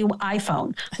for the new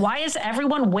iPhone. Why is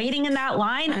everyone waiting in that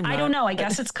line? I don't know. I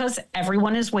guess it's because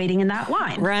everyone is waiting in that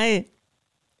line. Right.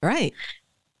 Right.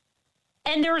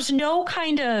 And there's no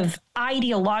kind of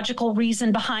ideological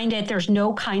reason behind it. There's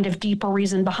no kind of deeper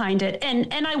reason behind it.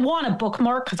 And I want to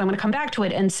bookmark, because I'm going to come back to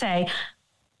it and say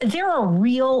there are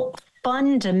real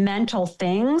fundamental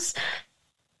things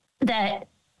that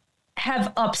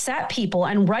have upset people,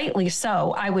 and rightly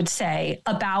so, I would say,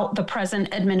 about the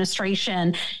present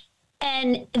administration.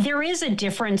 And there is a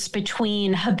difference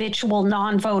between habitual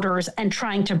non-voters and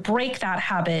trying to break that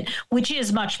habit, which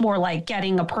is much more like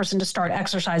getting a person to start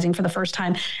exercising for the first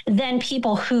time, than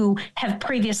people who have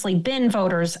previously been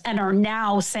voters and are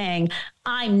now saying,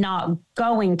 I'm not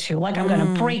going to, like, I'm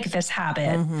going to break this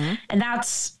habit. Mm-hmm. And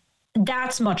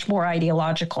that's much more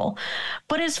ideological.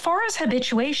 But as far as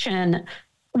habituation,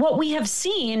 what we have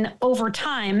seen over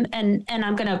time, and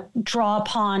I'm going to draw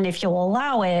upon, if you'll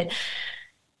allow it,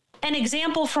 an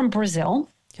example from Brazil.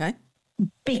 Okay.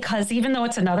 Because even though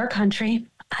it's another country,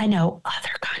 I know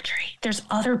other country. There's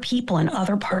other people in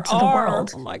other parts of the world.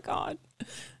 Oh my God.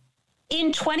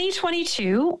 In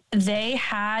 2022, they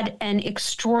had an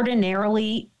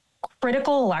extraordinarily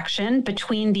critical election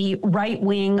between the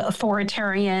right-wing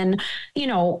authoritarian,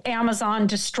 Amazon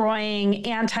destroying,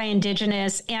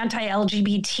 anti-indigenous,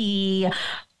 anti-LGBT,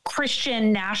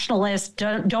 Christian nationalist.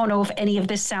 Don't know if any of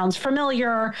this sounds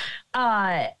familiar.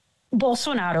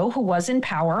 Bolsonaro, who was in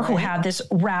power, who had this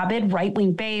rabid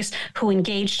right-wing base, who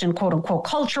engaged in quote-unquote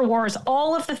culture wars,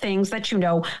 all of the things that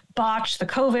botched the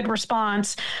COVID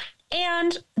response.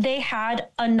 And they had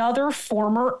another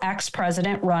former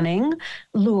ex-president running,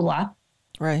 Lula.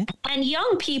 Right. And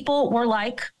young people were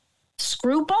like,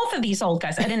 screw both of these old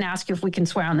guys. I didn't ask you if we can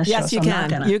swear on this show. Yes, you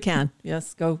can. You can.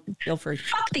 Yes, go. Feel free.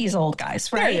 Fuck these old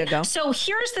guys, right? There you go. So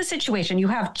here's the situation. You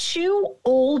have two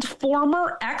old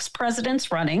former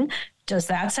ex-presidents running. Does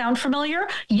that sound familiar?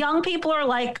 Young people are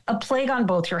like a plague on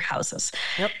both your houses.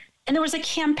 Yep. And there was a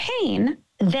campaign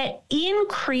that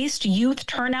increased youth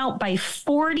turnout by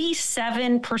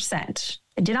 47%.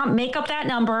 I did not make up that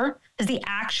number. It's the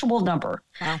actual number.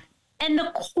 Wow. And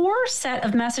the core set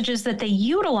of messages that they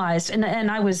utilized, and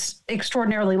I was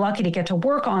extraordinarily lucky to get to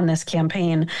work on this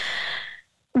campaign,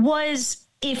 was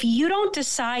if you don't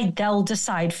decide, they'll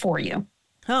decide for you.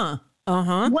 Huh.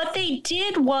 Uh-huh. What they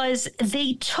did was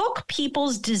they took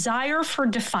people's desire for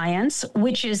defiance,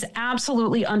 which is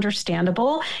absolutely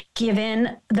understandable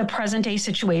given the present day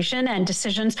situation and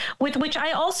decisions with which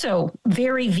I also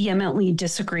very vehemently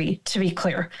disagree, to be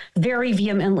clear, very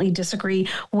vehemently disagree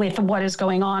with what is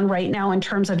going on right now in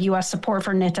terms of U.S. support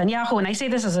for Netanyahu. And I say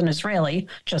this as an Israeli,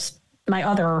 just my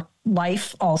other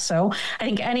life also. I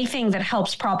think anything that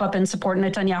helps prop up and support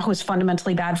Netanyahu is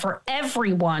fundamentally bad for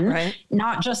everyone, right?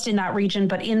 Not just in that region,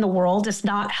 but in the world. It's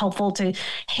not helpful to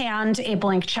hand a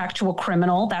blank check to a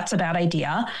criminal. That's a bad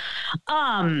idea.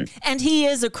 And he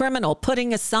is a criminal,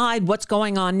 putting aside what's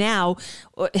going on now,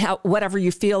 whatever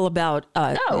you feel about...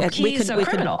 he's a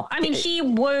criminal. I mean, he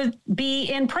would be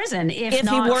in prison if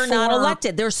he were not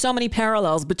elected. There's so many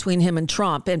parallels between him and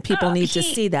Trump, and people need to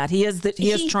see that. He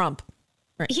is Trump.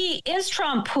 Right. He is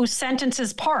Trump whose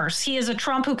sentences parse. He is a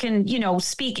Trump who can,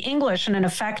 speak English in an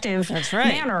effective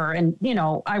manner. And,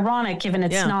 ironic given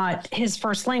it's not his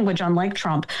first language, unlike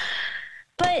Trump.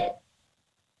 But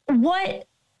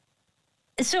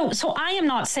so I am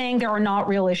not saying there are not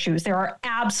real issues. There are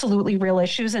absolutely real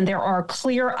issues, and there are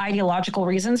clear ideological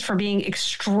reasons for being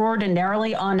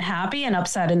extraordinarily unhappy and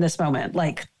upset in this moment.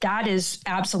 Like, that is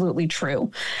absolutely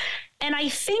true. And I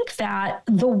think that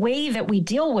the way that we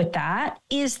deal with that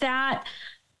is that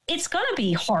it's going to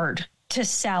be hard to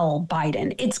sell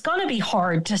Biden. It's going to be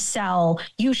hard to sell,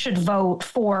 you should vote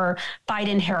for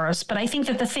Biden-Harris. But I think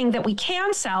that the thing that we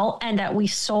can sell and that we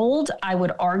sold, I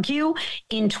would argue,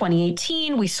 in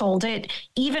 2018, we sold it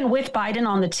even with Biden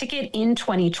on the ticket in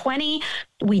 2020.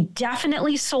 We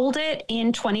definitely sold it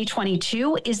in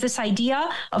 2022, is this idea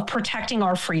of protecting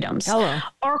our freedoms. Hello.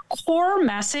 Our core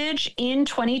message in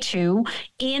 22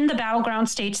 in the battleground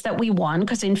states that we won,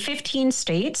 because in 15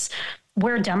 states,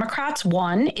 where Democrats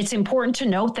won, it's important to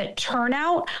note that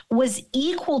turnout was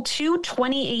equal to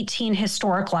 2018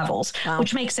 historic levels,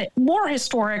 which makes it more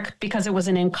historic because it was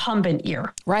an incumbent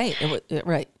year. Right.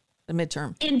 Right. The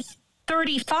midterm. In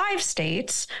 35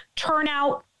 states,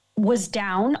 turnout was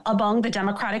down among the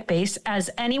Democratic base, as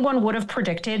anyone would have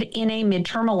predicted in a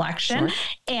midterm election,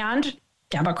 and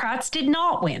Democrats did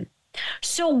not win.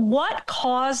 So what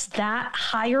caused that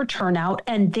higher turnout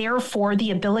and therefore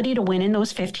the ability to win in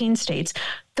those 15 states?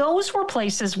 Those were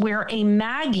places where a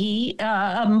marquee,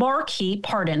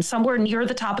 somewhere near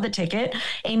the top of the ticket,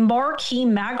 a marquee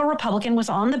MAGA Republican was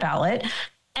on the ballot.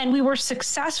 And we were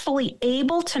successfully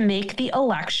able to make the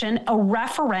election a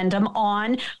referendum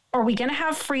on, are we going to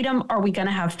have freedom? Are we going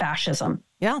to have fascism?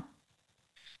 Yeah.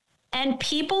 And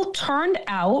people turned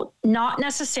out, not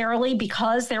necessarily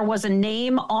because there was a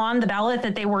name on the ballot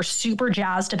that they were super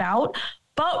jazzed about,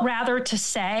 but rather to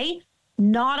say,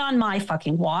 not on my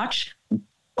fucking watch,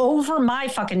 over my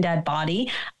fucking dead body.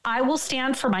 I will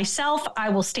stand for myself. I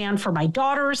will stand for my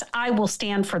daughters. I will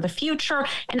stand for the future.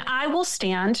 And I will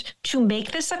stand to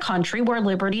make this a country where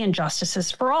liberty and justice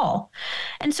is for all.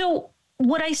 And so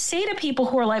what I say to people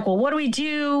who are like, well, what do we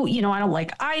do? You know, I don't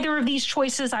like either of these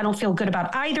choices. I don't feel good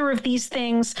about either of these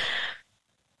things.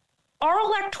 Our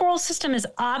electoral system is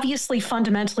obviously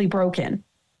fundamentally broken.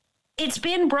 It's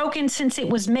been broken since it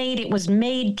was made. It was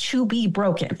made to be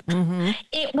broken. Mm-hmm.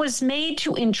 It was made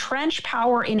to entrench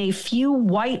power in a few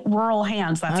white rural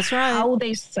hands. That's right. How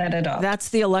they set it up. That's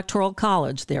the Electoral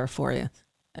College there for you.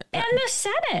 And the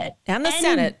Senate. And the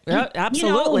Senate.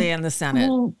 Absolutely, and the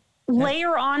Senate.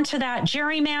 Layer onto that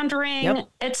gerrymandering,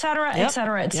 et cetera, et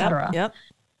cetera, et cetera. Yep.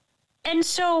 And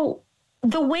so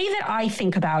the way that I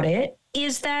think about it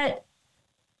is that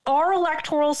our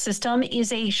electoral system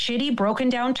is a shitty, broken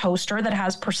down toaster that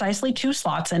has precisely 2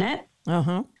 slots in it.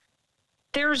 Uh-huh.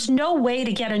 There's no way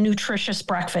to get a nutritious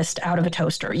breakfast out of a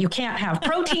toaster. You can't have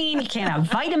protein, you can't have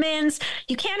vitamins,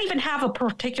 you can't even have a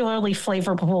particularly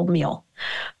flavorful meal.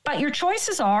 But your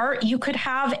choices are, you could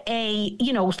have a,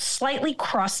 slightly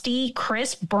crusty,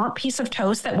 crisp, burnt piece of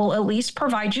toast that will at least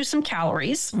provide you some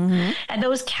calories. Mm-hmm. And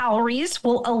those calories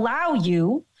will allow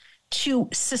you to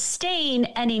sustain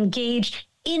and engage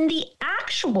in the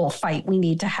actual fight we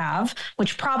need to have,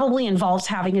 which probably involves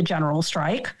having a general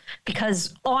strike,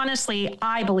 because honestly,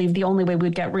 I believe the only way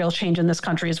we'd get real change in this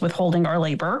country is withholding our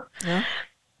labor. Yeah.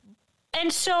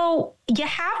 And so you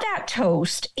have that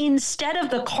toast instead of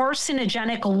the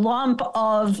carcinogenic lump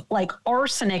of like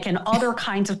arsenic and other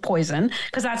kinds of poison,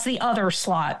 because that's the other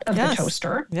slot of the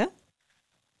toaster. Yeah.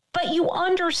 But you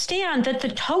understand that the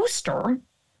toaster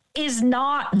is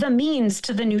not the means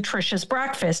to the nutritious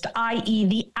breakfast, i.e.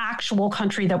 the actual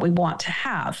country that we want to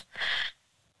have.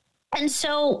 And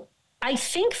so I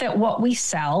think that what we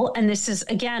sell, and this is,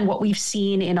 again, what we've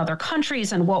seen in other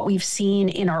countries and what we've seen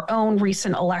in our own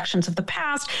recent elections of the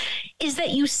past, is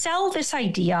that you sell this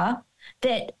idea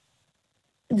that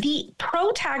the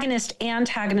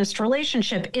protagonist-antagonist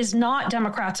relationship is not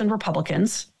Democrats and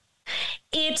Republicans.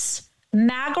 It's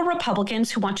MAGA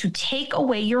Republicans who want to take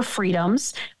away your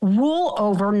freedoms, rule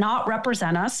over, not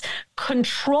represent us,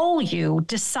 control you,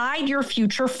 decide your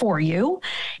future for you,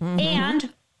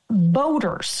 and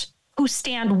voters who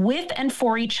stand with and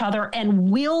for each other and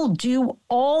will do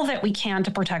all that we can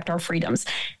to protect our freedoms.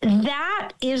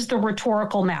 That is the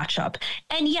rhetorical matchup.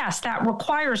 And yes, that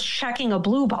requires checking a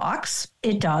blue box.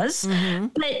 It does. Mm-hmm.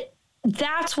 But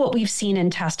that's what we've seen in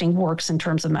testing works in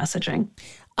terms of messaging.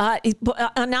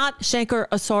 Anat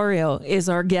Shenker-Osorio is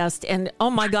our guest. And oh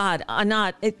my God,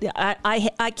 Anat,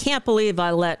 I can't believe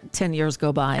I let 10 years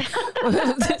go by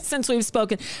since we've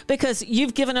spoken, because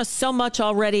you've given us so much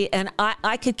already. And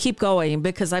I could keep going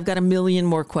because I've got a million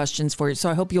more questions for you. So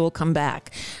I hope you will come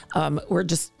back. We're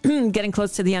just getting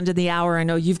close to the end of the hour. I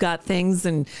know you've got things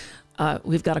and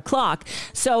we've got a clock.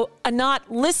 So Anat,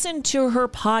 listen to her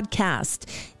podcast.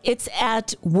 It's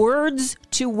at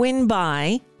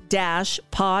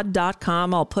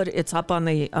wordstowinby-pod.com. It's up on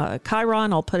the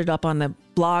Chiron. I'll put it up on the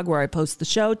blog where I post the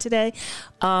show today.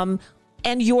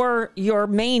 And your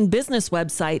main business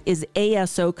website is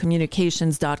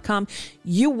asocommunications.com.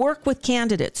 You work with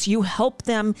candidates. You help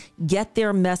them get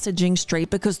their messaging straight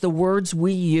because the words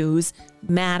we use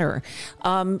matter.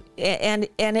 And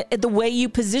the way you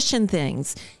position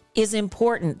things is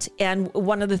important. And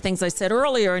one of the things I said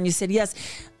earlier, and you said, yes,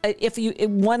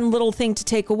 one little thing to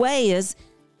take away is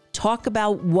talk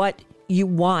about what you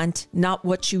want, not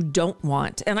what you don't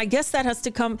want. And I guess that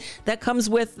comes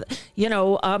with,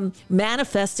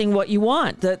 manifesting what you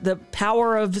want. The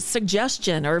power of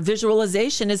suggestion or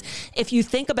visualization is if you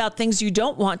think about things you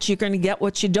don't want, you're going to get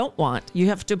what you don't want. You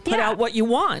have to put out what you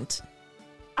want.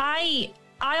 I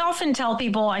often tell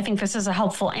people, I think this is a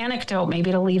helpful anecdote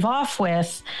maybe to leave off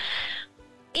with.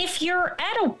 If you're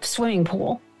at a swimming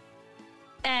pool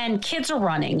and kids are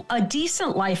running, a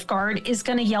decent lifeguard is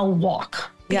going to yell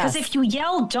walk. Because if you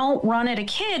yell don't run at a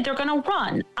kid, they're going to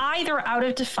run either out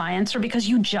of defiance or because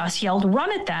you just yelled run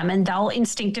at them, and they'll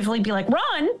instinctively be like,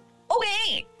 run?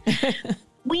 Okay.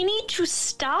 We need to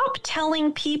stop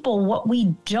telling people what we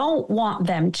don't want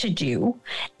them to do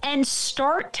and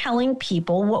start telling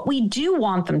people what we do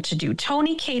want them to do.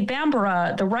 Tony Cade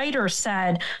Bambara, the writer,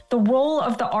 said the role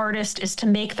of the artist is to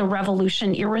make the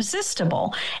revolution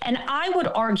irresistible. And I would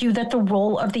argue that the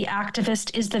role of the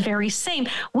activist is the very same.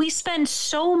 We spend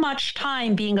so much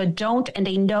time being a don't and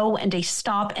a no and a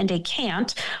stop and a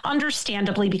can't,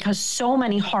 understandably, because so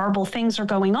many horrible things are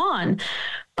going on.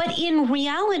 But in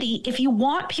reality, if you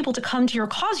want people to come to your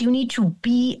cause, you need to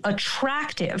be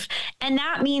attractive. And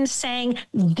that means saying,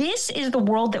 this is the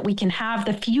world that we can have.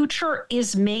 The future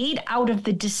is made out of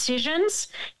the decisions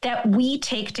that we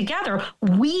take together.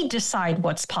 We decide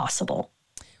what's possible.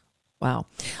 Wow.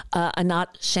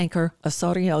 Anat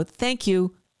Shenker-Osorio, thank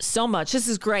you so much. This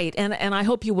is great. And I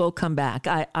hope you will come back.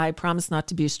 I promise not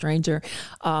to be a stranger.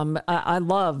 I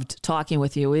loved talking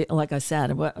with you. Like I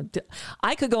said,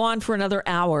 I could go on for another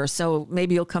hour. So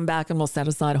maybe you'll come back and we'll set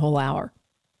aside a whole hour.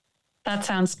 That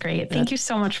sounds great. Thank you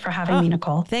so much for having me,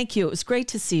 Nicole. Thank you. It was great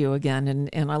to see you again.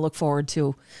 And I look forward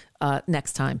to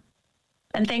next time.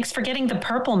 And thanks for getting the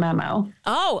purple memo.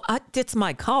 Oh, it's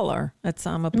my color. It's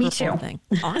a purple Me too. thing.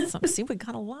 Awesome. See, we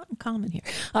got a lot in common here.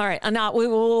 All right, Anat, we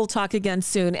will talk again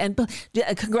soon. And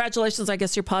congratulations. I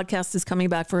guess your podcast is coming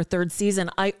back for a third season.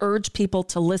 I urge people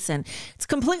to listen. It's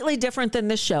completely different than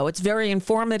this show. It's very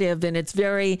informative and it's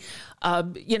very,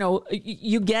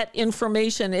 you get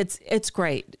information. It's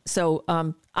great. So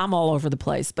I'm all over the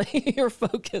place, but you're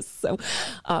focused. So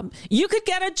you could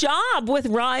get a job with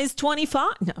Rise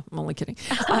 25. No, I'm only kidding.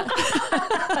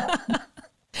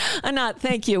 Anat,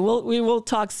 thank you. We will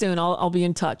talk soon. I'll be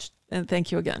in touch. And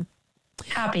thank you again.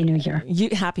 Happy New Year.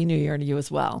 Happy New Year to you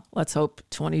as well. Let's hope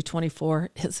 2024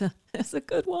 is a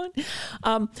good one.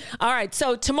 All right.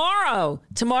 So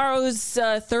tomorrow's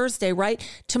Thursday,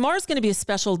 right? Tomorrow's going to be a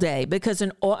special day because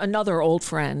another old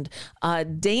friend,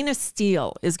 Dana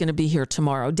Steele, is going to be here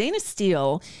tomorrow. Dana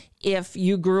Steele, if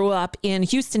you grew up in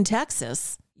Houston,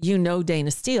 Texas, you know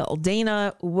Dana Steele.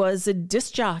 Dana was a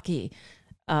disc jockey.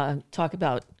 Talk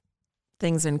about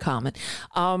things in common.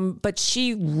 But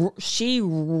she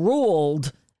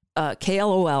ruled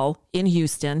KLOL in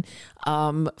Houston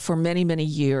for many, many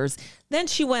years. Then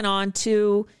she went on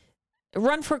to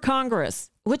run for Congress,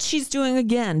 which she's doing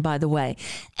again, by the way.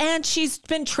 And she's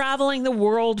been traveling the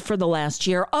world for the last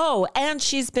year. Oh, and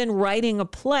she's been writing a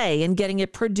play and getting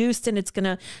it produced, and it's going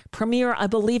to premiere, I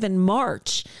believe, in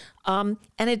March. And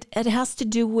it has to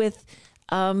do with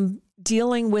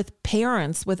dealing with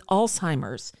parents with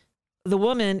Alzheimer's. The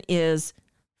woman is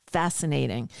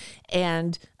fascinating,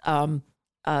 and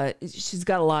she's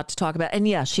got a lot to talk about. And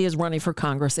yeah, she is running for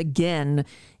Congress again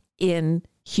in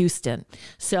Houston.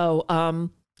 So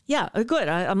yeah, good.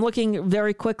 I'm looking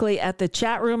very quickly at the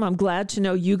chat room. I'm glad to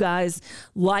know you guys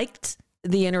liked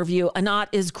the interview. Anat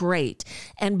is great.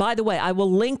 And by the way, I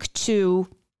will link to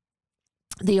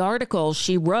the article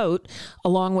she wrote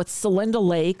along with Celinda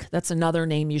Lake, that's another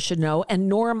name you should know, and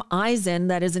Norm Eisen,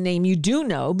 that is a name you do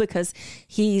know because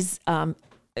he's,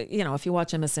 if you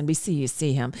watch MSNBC, you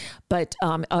see him. But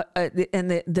and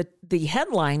the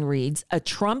headline reads, "A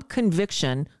Trump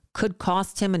conviction could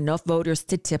cost him enough voters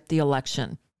to tip the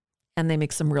election." And they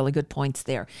make some really good points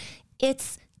there.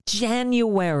 It's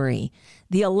January.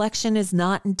 The election is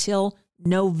not until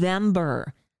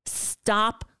November.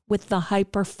 Stop with the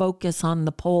hyper focus on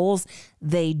the polls.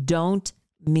 They don't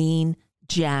mean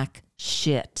jack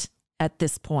shit at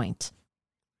this point.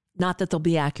 Not that they'll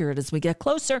be accurate as we get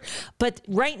closer, but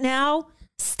right now,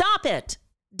 stop it.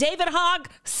 David Hogg,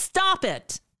 stop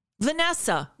it.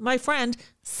 Vanessa, my friend,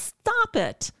 stop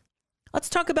it. Let's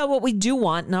talk about what we do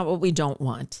want, not what we don't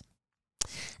want.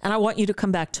 And I want you to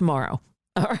come back tomorrow.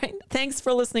 All right. Thanks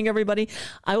for listening, everybody.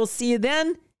 I will see you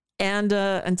then. And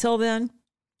until then,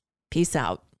 peace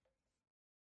out.